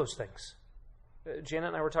 I feel those things. Janet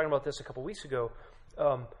and I were talking about this a couple weeks ago.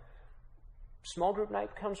 Small group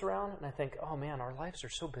night comes around, and I think, oh man, our lives are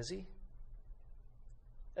so busy.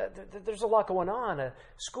 There's a lot going on,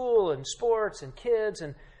 school and sports and kids,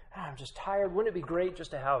 and I'm just tired. Wouldn't it be great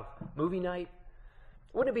just to have movie night?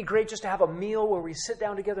 Wouldn't it be great just to have a meal where we sit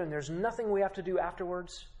down together and there's nothing we have to do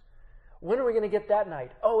afterwards? When are we going to get that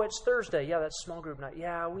night? Oh, it's Thursday. Yeah, that's small group night.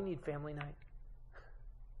 Yeah, we need family night.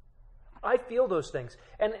 I feel those things.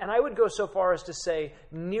 And I would go so far as to say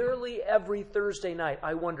nearly every Thursday night,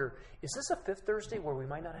 I wonder, is this a fifth Thursday where we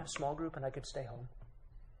might not have small group and I could stay home?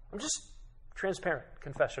 I'm just transparent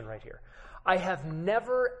confession right here. I have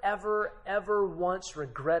never, ever, ever once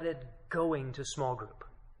regretted going to small group.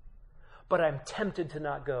 But I'm tempted to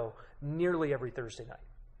not go nearly every Thursday night.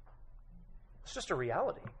 It's just a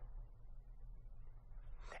reality.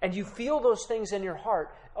 And you feel those things in your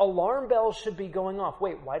heart, alarm bells should be going off.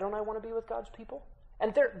 Wait, why don't I want to be with God's people?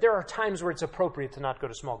 And there are times where it's appropriate to not go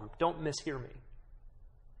to small group. Don't mishear me.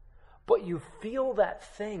 But you feel that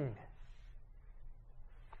thing.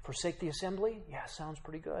 Forsake the assembly? Yeah, sounds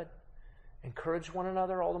pretty good. Encourage one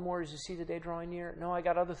another all the more as you see the day drawing near. No, I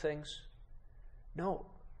got other things. No.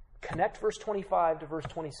 Connect verse 25 to verse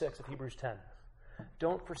 26 of Hebrews 10.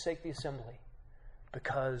 Don't forsake the assembly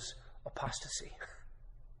because apostasy.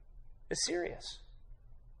 It's serious.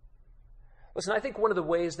 Listen, I think one of the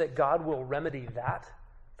ways that God will remedy that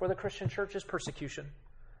for the Christian church is persecution.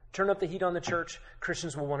 Turn up the heat on the church,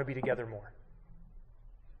 Christians will want to be together more.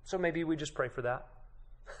 So maybe we just pray for that.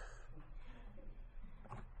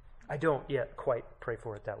 I don't yet quite pray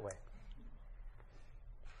for it that way.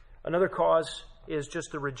 Another cause is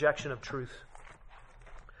just the rejection of truth.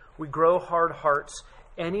 We grow hard hearts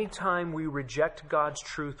anytime we reject God's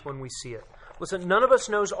truth when we see it. Listen, none of us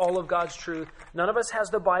knows all of God's truth. None of us has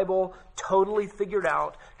the Bible totally figured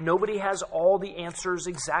out. Nobody has all the answers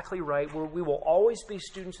exactly right. We will always be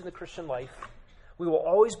students in the Christian life. We will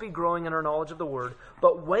always be growing in our knowledge of the Word.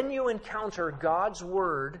 But when you encounter God's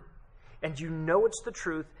Word and you know it's the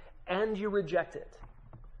truth and you reject it,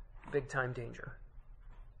 big time danger.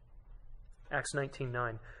 Acts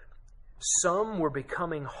 19:9. Some were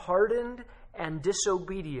becoming hardened and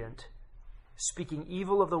disobedient, speaking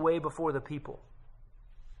evil of the way before the people.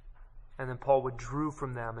 And then Paul withdrew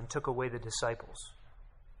from them and took away the disciples.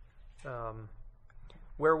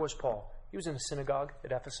 Where was Paul? He was in a synagogue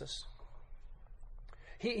at Ephesus.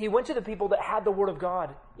 He went to the people that had the Word of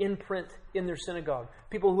God in print in their synagogue,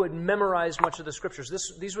 people who had memorized much of the Scriptures.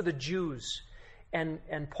 These were the Jews.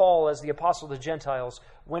 And Paul, as the apostle to the Gentiles,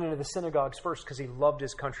 went into the synagogues first because he loved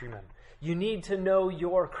his countrymen. You need to know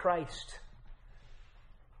your Christ.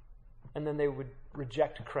 And then they would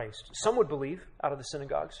reject Christ. Some would believe out of the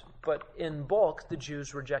synagogues, but in bulk, the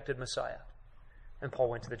Jews rejected Messiah. And Paul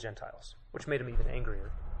went to the Gentiles, which made him even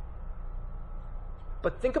angrier.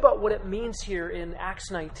 But think about what it means here in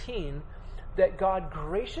Acts 19, that God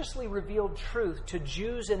graciously revealed truth to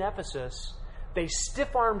Jews in Ephesus. They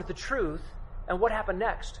stiff-armed the truth, and what happened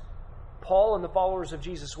next? Paul and the followers of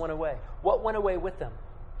Jesus went away. What went away with them?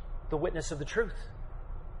 The witness of the truth.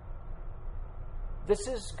 This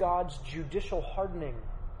is God's judicial hardening.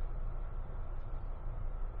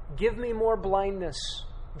 Give me more blindness.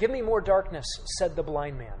 Give me more darkness, said the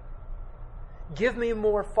blind man. Give me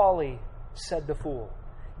more folly, said the fool.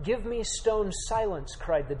 Give me stone silence,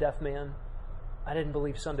 cried the deaf man. I didn't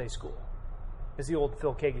believe Sunday school, is the old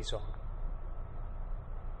Phil Keaggy song.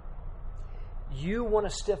 You want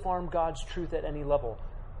to stiff-arm God's truth at any level.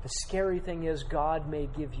 The scary thing is God may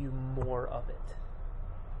give you more of it.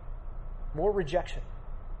 More rejection.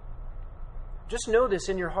 Just know this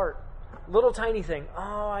in your heart. Little tiny thing.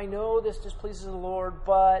 Oh, I know this displeases the Lord,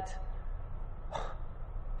 but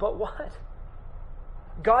what?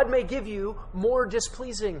 God may give you more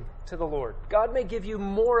displeasing to the Lord. God may give you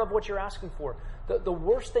more of what you're asking for. The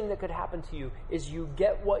worst thing that could happen to you is you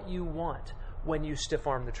get what you want when you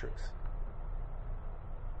stiff-arm the truth.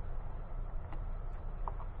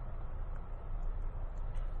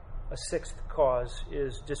 A sixth cause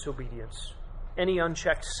is disobedience. Any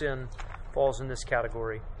unchecked sin falls in this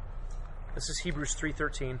category. This is Hebrews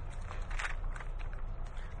 3:13.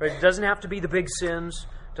 Right? It doesn't have to be the big sins.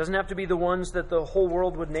 It doesn't have to be the ones that the whole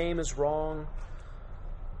world would name as wrong.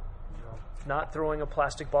 Not throwing a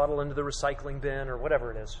plastic bottle into the recycling bin or whatever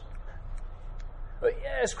it is. But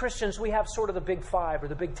as Christians, we have sort of the big 5 or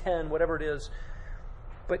the big 10, whatever it is.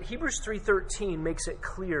 But Hebrews 3:13 makes it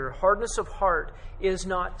clear. Hardness of heart is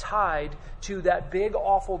not tied to that big,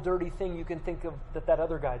 awful, dirty thing you can think of that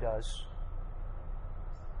other guy does.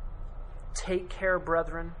 Take care,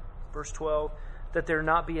 brethren, verse 12, that there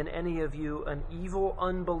not be in any of you an evil,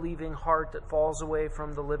 unbelieving heart that falls away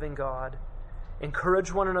from the living God.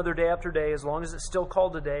 Encourage one another day after day, as long as it's still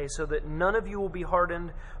called today, so that none of you will be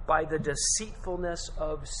hardened by the deceitfulness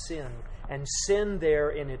of sin. And sin there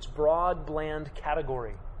in its broad, bland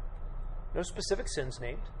category. No specific sins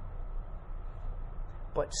named.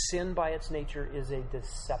 But sin by its nature is a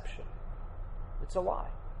deception. It's a lie.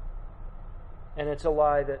 And it's a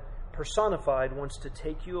lie that personified wants to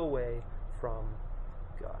take you away from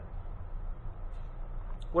God.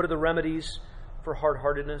 What are the remedies for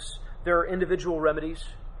hard-heartedness? There are individual remedies.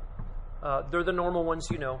 They're the normal ones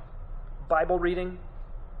you know. Bible reading,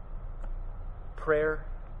 prayer,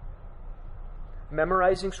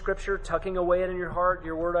 memorizing Scripture, tucking away it in your heart.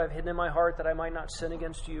 Your word I've hidden in my heart that I might not sin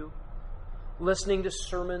against you. Listening to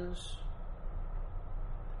sermons.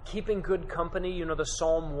 Keeping good company. You know the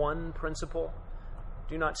Psalm 1 principle.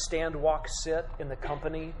 Do not stand, walk, sit in the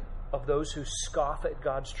company of those who scoff at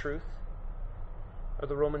God's truth. Or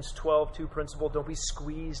the Romans 12:2 principle. Don't be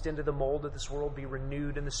squeezed into the mold of this world. Be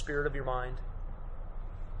renewed in the spirit of your mind.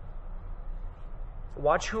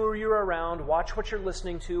 Watch who you're around. Watch what you're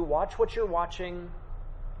listening to. Watch what you're watching.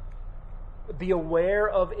 Be aware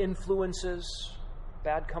of influences.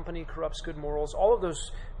 Bad company corrupts good morals. All of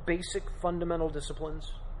those basic fundamental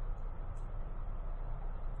disciplines.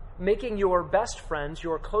 Making your best friends,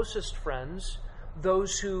 your closest friends,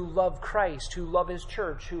 those who love Christ, who love His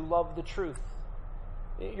church, who love the truth.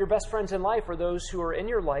 Your best friends in life are those who are in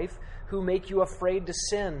your life who make you afraid to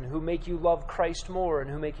sin, who make you love Christ more, and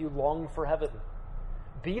who make you long for heaven.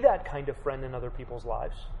 Be that kind of friend in other people's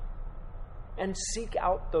lives and seek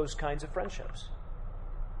out those kinds of friendships.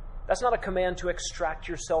 That's not a command to extract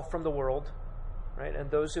yourself from the world. right?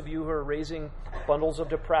 And those of you who are raising bundles of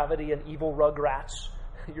depravity and evil rugrats,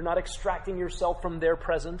 you're not extracting yourself from their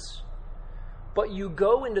presence, but you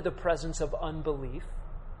go into the presence of unbelief,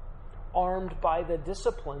 armed by the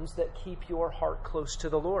disciplines that keep your heart close to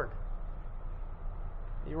the Lord.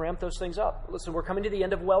 You ramp those things up. Listen, we're coming to the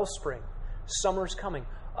end of Wellspring. Summer's coming.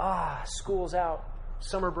 School's out.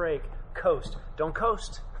 Summer break. Coast. Don't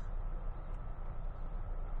coast.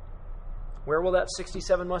 Where will that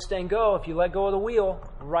 67 Mustang go if you let go of the wheel?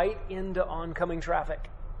 Right into oncoming traffic.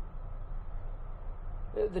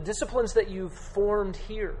 The disciplines that you've formed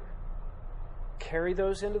here, carry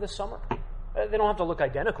those into the summer. They don't have to look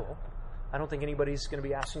identical. I don't think anybody's going to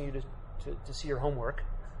be asking you to see your homework.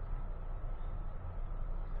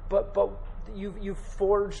 But you've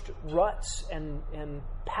forged ruts and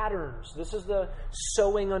patterns. This is the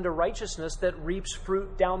sowing unto righteousness that reaps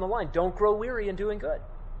fruit down the line. Don't grow weary in doing good.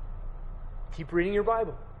 Keep reading your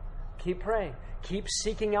Bible. Keep praying. Keep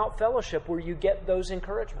seeking out fellowship where you get those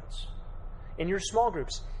encouragements. In your small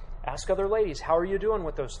groups, ask other ladies, how are you doing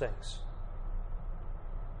with those things?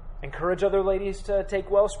 Encourage other ladies to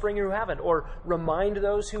take Wellspring who haven't, or remind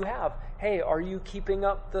those who have, hey, are you keeping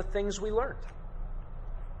up the things we learned?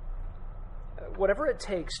 Whatever it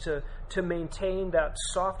takes to maintain that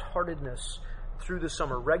soft-heartedness through the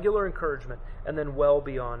summer, regular encouragement, and then well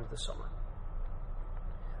beyond the summer.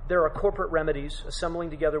 There are corporate remedies, assembling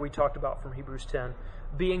together we talked about from Hebrews 10,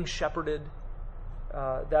 being shepherded,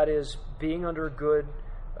 that is, being under good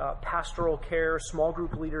pastoral care, small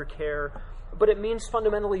group leader care, but it means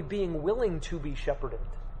fundamentally being willing to be shepherded.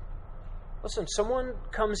 Listen, someone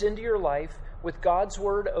comes into your life with God's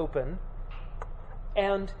Word open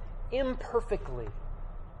and imperfectly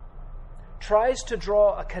tries to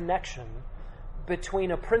draw a connection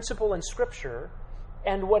between a principle in Scripture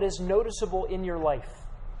and what is noticeable in your life.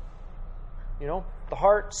 You know, the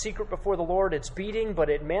heart, secret before the Lord, it's beating, but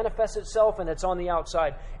it manifests itself and it's on the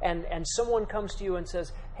outside. And someone comes to you and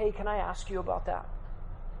says, hey, can I ask you about that?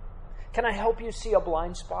 Can I help you see a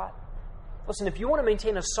blind spot? Listen, if you want to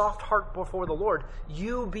maintain a soft heart before the Lord,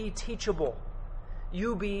 you be teachable.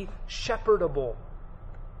 You be shepherdable.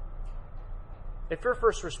 If your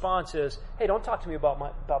first response is, hey, don't talk to me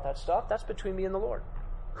about that stuff, that's between me and the Lord.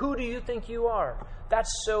 Who do you think you are?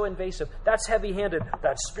 That's so invasive. That's heavy-handed.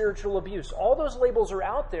 That's spiritual abuse. All those labels are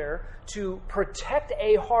out there to protect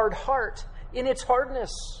a hard heart in its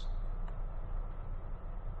hardness.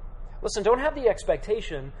 Listen, don't have the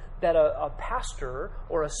expectation that a pastor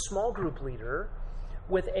or a small group leader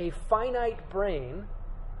with a finite brain,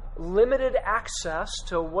 limited access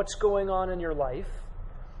to what's going on in your life,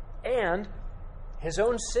 and his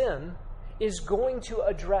own sin is going to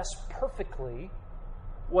address perfectly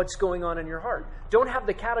what's going on in your heart. Don't have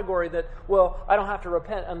the category that, well, I don't have to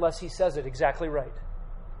repent unless he says it exactly right.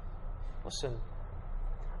 Listen,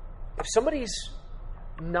 if somebody's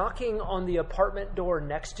knocking on the apartment door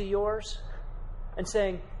next to yours and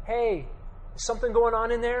saying, hey, is something going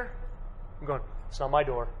on in there? I'm going, it's not my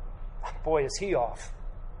door. Boy, is he off.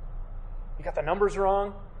 You got the numbers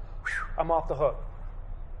wrong? Whew, I'm off the hook.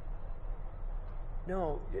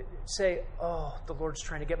 No, say, oh, the Lord's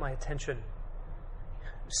trying to get my attention.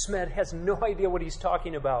 Smed has no idea what he's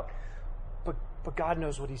talking about, but God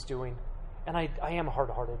knows what he's doing, and I am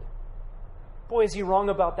hard-hearted. Boy, is he wrong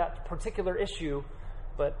about that particular issue,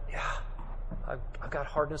 but yeah, I've got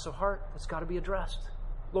hardness of heart that's got to be addressed.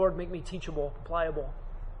 Lord, make me teachable, pliable.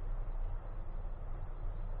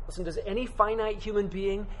 Listen, does any finite human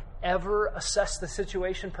being ever assess the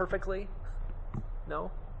situation perfectly?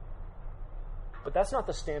 No. But that's not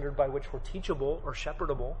the standard by which we're teachable or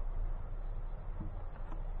shepherdable.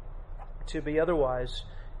 To be otherwise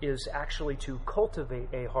is actually to cultivate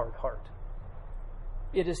a hard heart.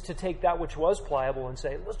 It is to take that which was pliable and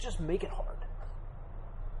say, let's just make it hard.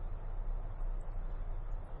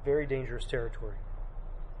 Very dangerous territory.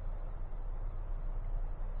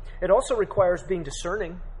 It also requires being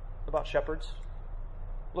discerning about shepherds.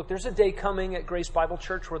 Look, there's a day coming at Grace Bible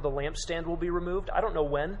Church where the lampstand will be removed. I don't know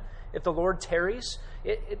when. If the Lord tarries,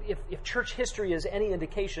 if church history is any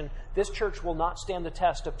indication, this church will not stand the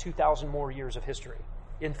test of 2,000 more years of history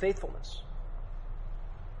in faithfulness.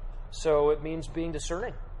 So it means being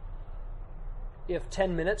discerning. If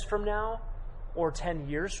 10 minutes from now or 10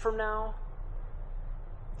 years from now,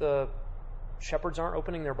 the shepherds aren't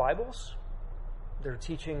opening their Bibles, they're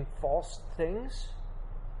teaching false things,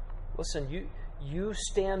 listen, you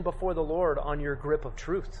stand before the Lord on your grip of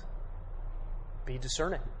truth. Be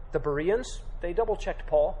discerning. The Bereans, they double-checked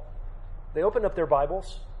Paul. They opened up their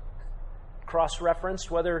Bibles,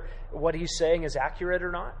 cross-referenced whether what he's saying is accurate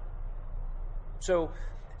or not. So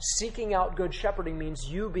seeking out good shepherding means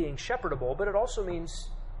you being shepherdable, but it also means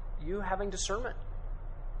you having discernment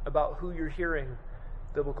about who you're hearing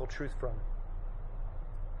biblical truth from.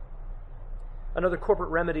 Another corporate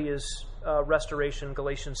remedy is restoration,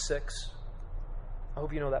 Galatians 6. I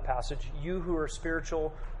hope you know that passage. You who are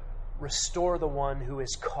spiritual, restore the one who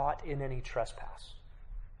is caught in any trespass.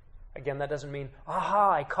 Again, that doesn't mean,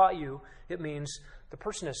 aha, I caught you. It means the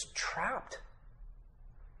person is trapped.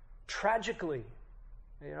 Tragically.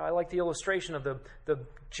 I like the illustration of the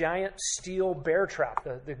giant steel bear trap,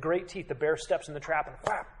 the great teeth. The bear steps in the trap and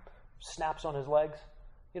whap, snaps on his legs.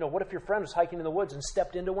 What if your friend was hiking in the woods and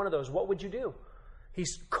stepped into one of those? What would you do?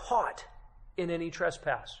 He's caught in any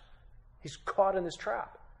trespass. He's caught in this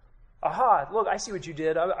trap. Aha, look, I see what you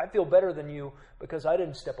did. I feel better than you because I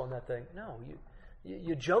didn't step on that thing. No,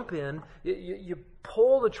 you jump in, you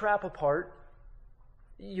pull the trap apart,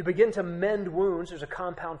 you begin to mend wounds. There's a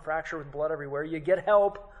compound fracture with blood everywhere. You get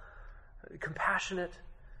help, compassionate,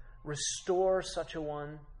 restore such a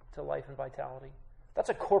one to life and vitality. That's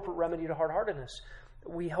a corporate remedy to hard-heartedness.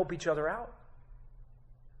 We help each other out.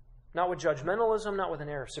 Not with judgmentalism, not with an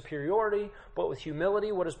air of superiority, but with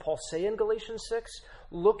humility. What does Paul say in Galatians 6?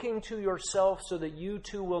 Looking to yourself so that you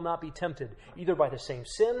too will not be tempted, either by the same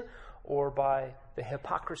sin or by the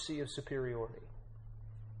hypocrisy of superiority.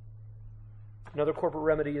 Another corporate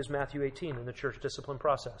remedy is Matthew 18 in the church discipline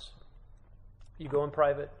process. You go in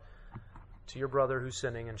private to your brother who's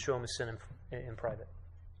sinning and show him his sin in private.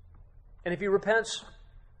 And if he repents,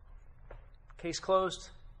 case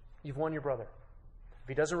closed, you've won your brother. If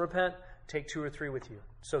he doesn't repent, take 2 or 3 with you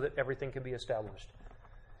so that everything can be established.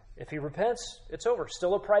 If he repents, it's over.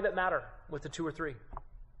 Still a private matter with the 2 or 3.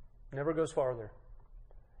 Never goes farther.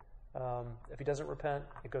 If he doesn't repent,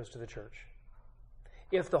 it goes to the church.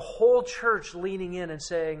 If the whole church leaning in and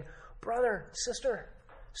saying, brother, sister,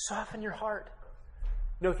 soften your heart.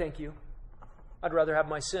 No, thank you. I'd rather have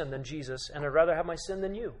my sin than Jesus, and I'd rather have my sin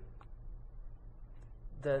than you.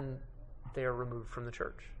 Then they are removed from the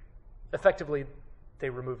church. Effectively, they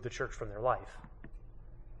remove the church from their life.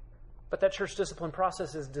 But that church discipline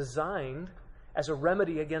process is designed as a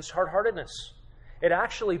remedy against hard-heartedness. It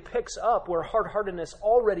actually picks up where hard-heartedness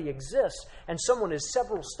already exists, and someone is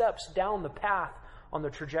several steps down the path on the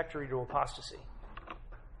trajectory to apostasy.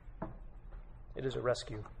 It is a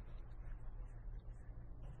rescue.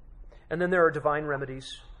 And then there are divine remedies.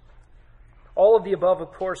 All of the above,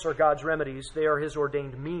 of course, are God's remedies. They are His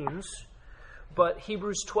ordained means. But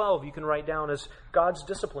Hebrews 12, you can write down as God's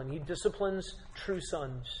discipline. He disciplines true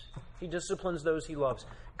sons. He disciplines those He loves.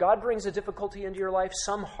 God brings a difficulty into your life,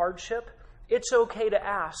 some hardship. It's okay to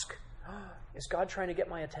ask, is God trying to get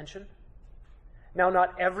my attention? Now,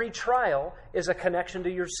 not every trial is a connection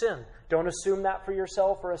to your sin. Don't assume that for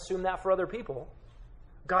yourself or assume that for other people.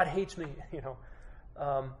 God hates me,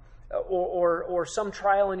 or some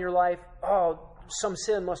trial in your life, some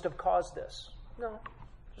sin must have caused this. No,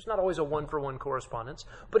 there's not always a one-for-one correspondence,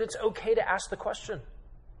 but it's okay to ask the question.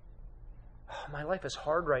 My life is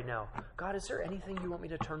hard right now. God, is there anything you want me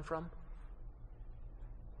to turn from?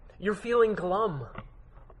 You're feeling glum.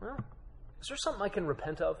 Well, is there something I can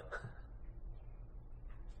repent of?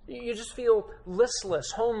 You just feel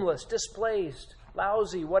listless, homeless, displaced,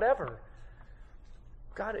 lousy, whatever.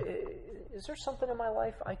 God, is there something in my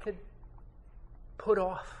life I could put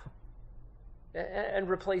off and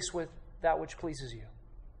replace with that which pleases you?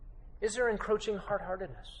 Is there encroaching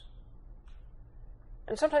hard-heartedness?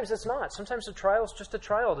 And sometimes it's not. Sometimes the trial is just a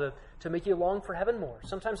trial to make you long for heaven more.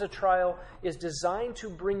 Sometimes a trial is designed to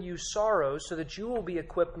bring you sorrow so that you will be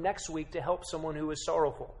equipped next week to help someone who is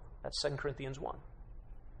sorrowful. That's 2 Corinthians 1.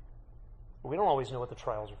 We don't always know what the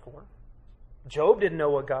trials are for. Job didn't know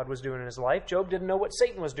what God was doing in his life. Job didn't know what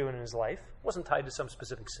Satan was doing in his life. It wasn't tied to some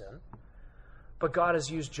specific sin. But God has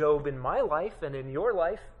used Job in my life and in your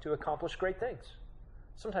life to accomplish great things.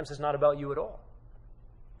 Sometimes it's not about you at all.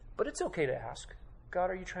 But it's okay to ask, God,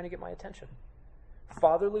 are you trying to get my attention?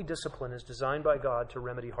 Fatherly discipline is designed by God to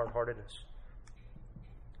remedy hard-heartedness.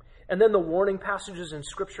 And then the warning passages in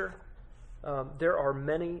Scripture. There are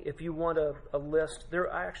many. If you want a list, do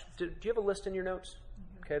you have a list in your notes?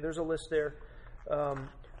 Okay, there's a list there.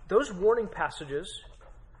 Those warning passages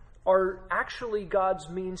are actually God's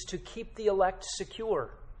means to keep the elect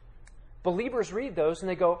secure. Believers read those and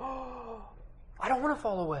they go, I don't want to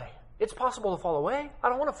fall away. It's possible to fall away. I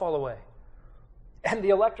don't want to fall away. And the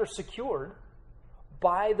elect are secured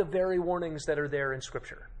by the very warnings that are there in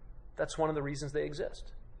Scripture. That's one of the reasons they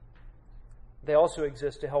exist. They also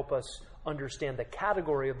exist to help us understand the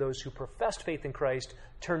category of those who professed faith in Christ,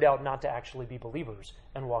 turned out not to actually be believers,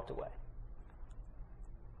 and walked away.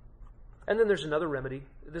 And then there's another remedy.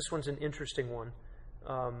 This one's an interesting one.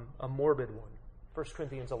 a morbid one. 1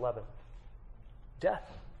 Corinthians 11.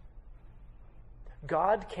 Death.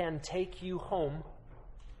 God can take you home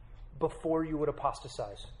before you would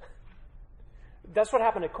apostatize. That's what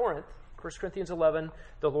happened at Corinth. 1 Corinthians 11,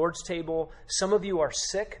 the Lord's table. Some of you are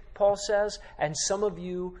sick, Paul says, and some of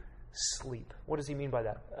you sleep. What does he mean by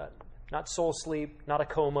that? Not soul sleep, not a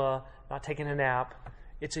coma, not taking a nap.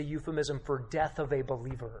 It's a euphemism for death of a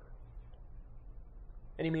believer.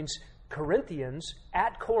 And he means Corinthians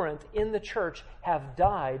at Corinth in the church have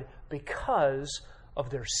died because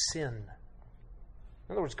of their sin.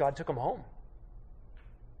 In other words, God took them home.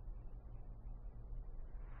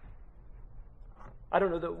 I don't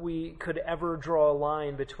know that we could ever draw a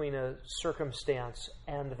line between a circumstance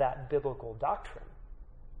and that biblical doctrine.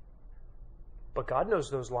 But God knows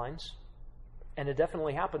those lines, and it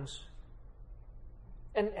definitely happens.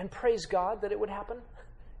 And praise God that it would happen.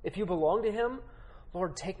 If you belong to Him,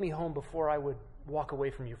 Lord, take me home before I would walk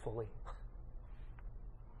away from you fully.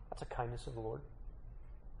 That's a kindness of the Lord.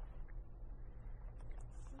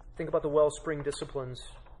 Think about the Wellspring disciplines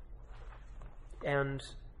and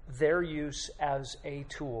their use as a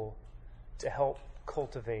tool to help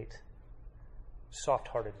cultivate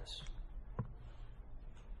soft-heartedness.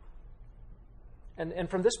 And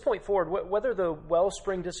from this point forward, whether the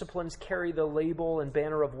Wellspring disciplines carry the label and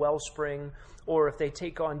banner of Wellspring, or if they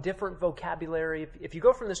take on different vocabulary, if you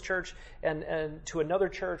go from this church and to another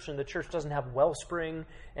church and the church doesn't have Wellspring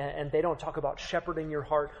and they don't talk about shepherding your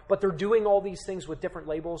heart, but they're doing all these things with different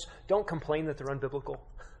labels, don't complain that they're unbiblical.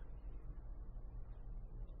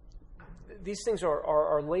 These things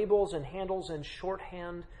are labels and handles and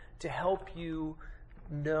shorthand to help you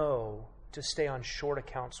know to stay on short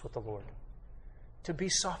accounts with the Lord. To be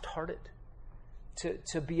soft-hearted,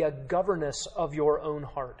 to be a governess of your own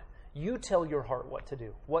heart. You tell your heart what to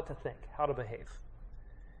do, what to think, how to behave.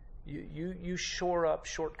 You shore up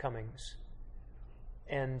shortcomings,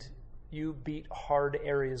 and you beat hard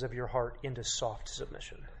areas of your heart into soft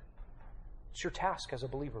submission. It's your task as a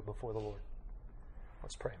believer before the Lord.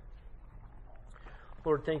 Let's pray.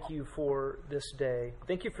 Lord, thank you for this day.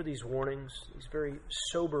 Thank you for these warnings, these very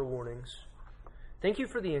sober warnings. Thank you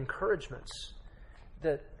for the encouragements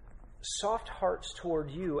that soft hearts toward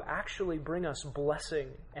you actually bring us blessing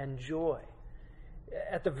and joy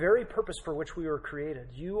at the very purpose for which we were created.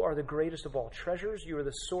 You are the greatest of all treasures. You are the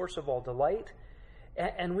source of all delight.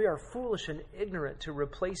 And we are foolish and ignorant to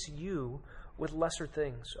replace you with lesser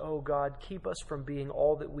things. Oh God, keep us from being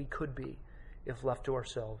all that we could be if left to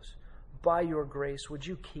ourselves. By your grace, would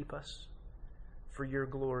you keep us for your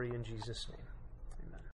glory in Jesus' name?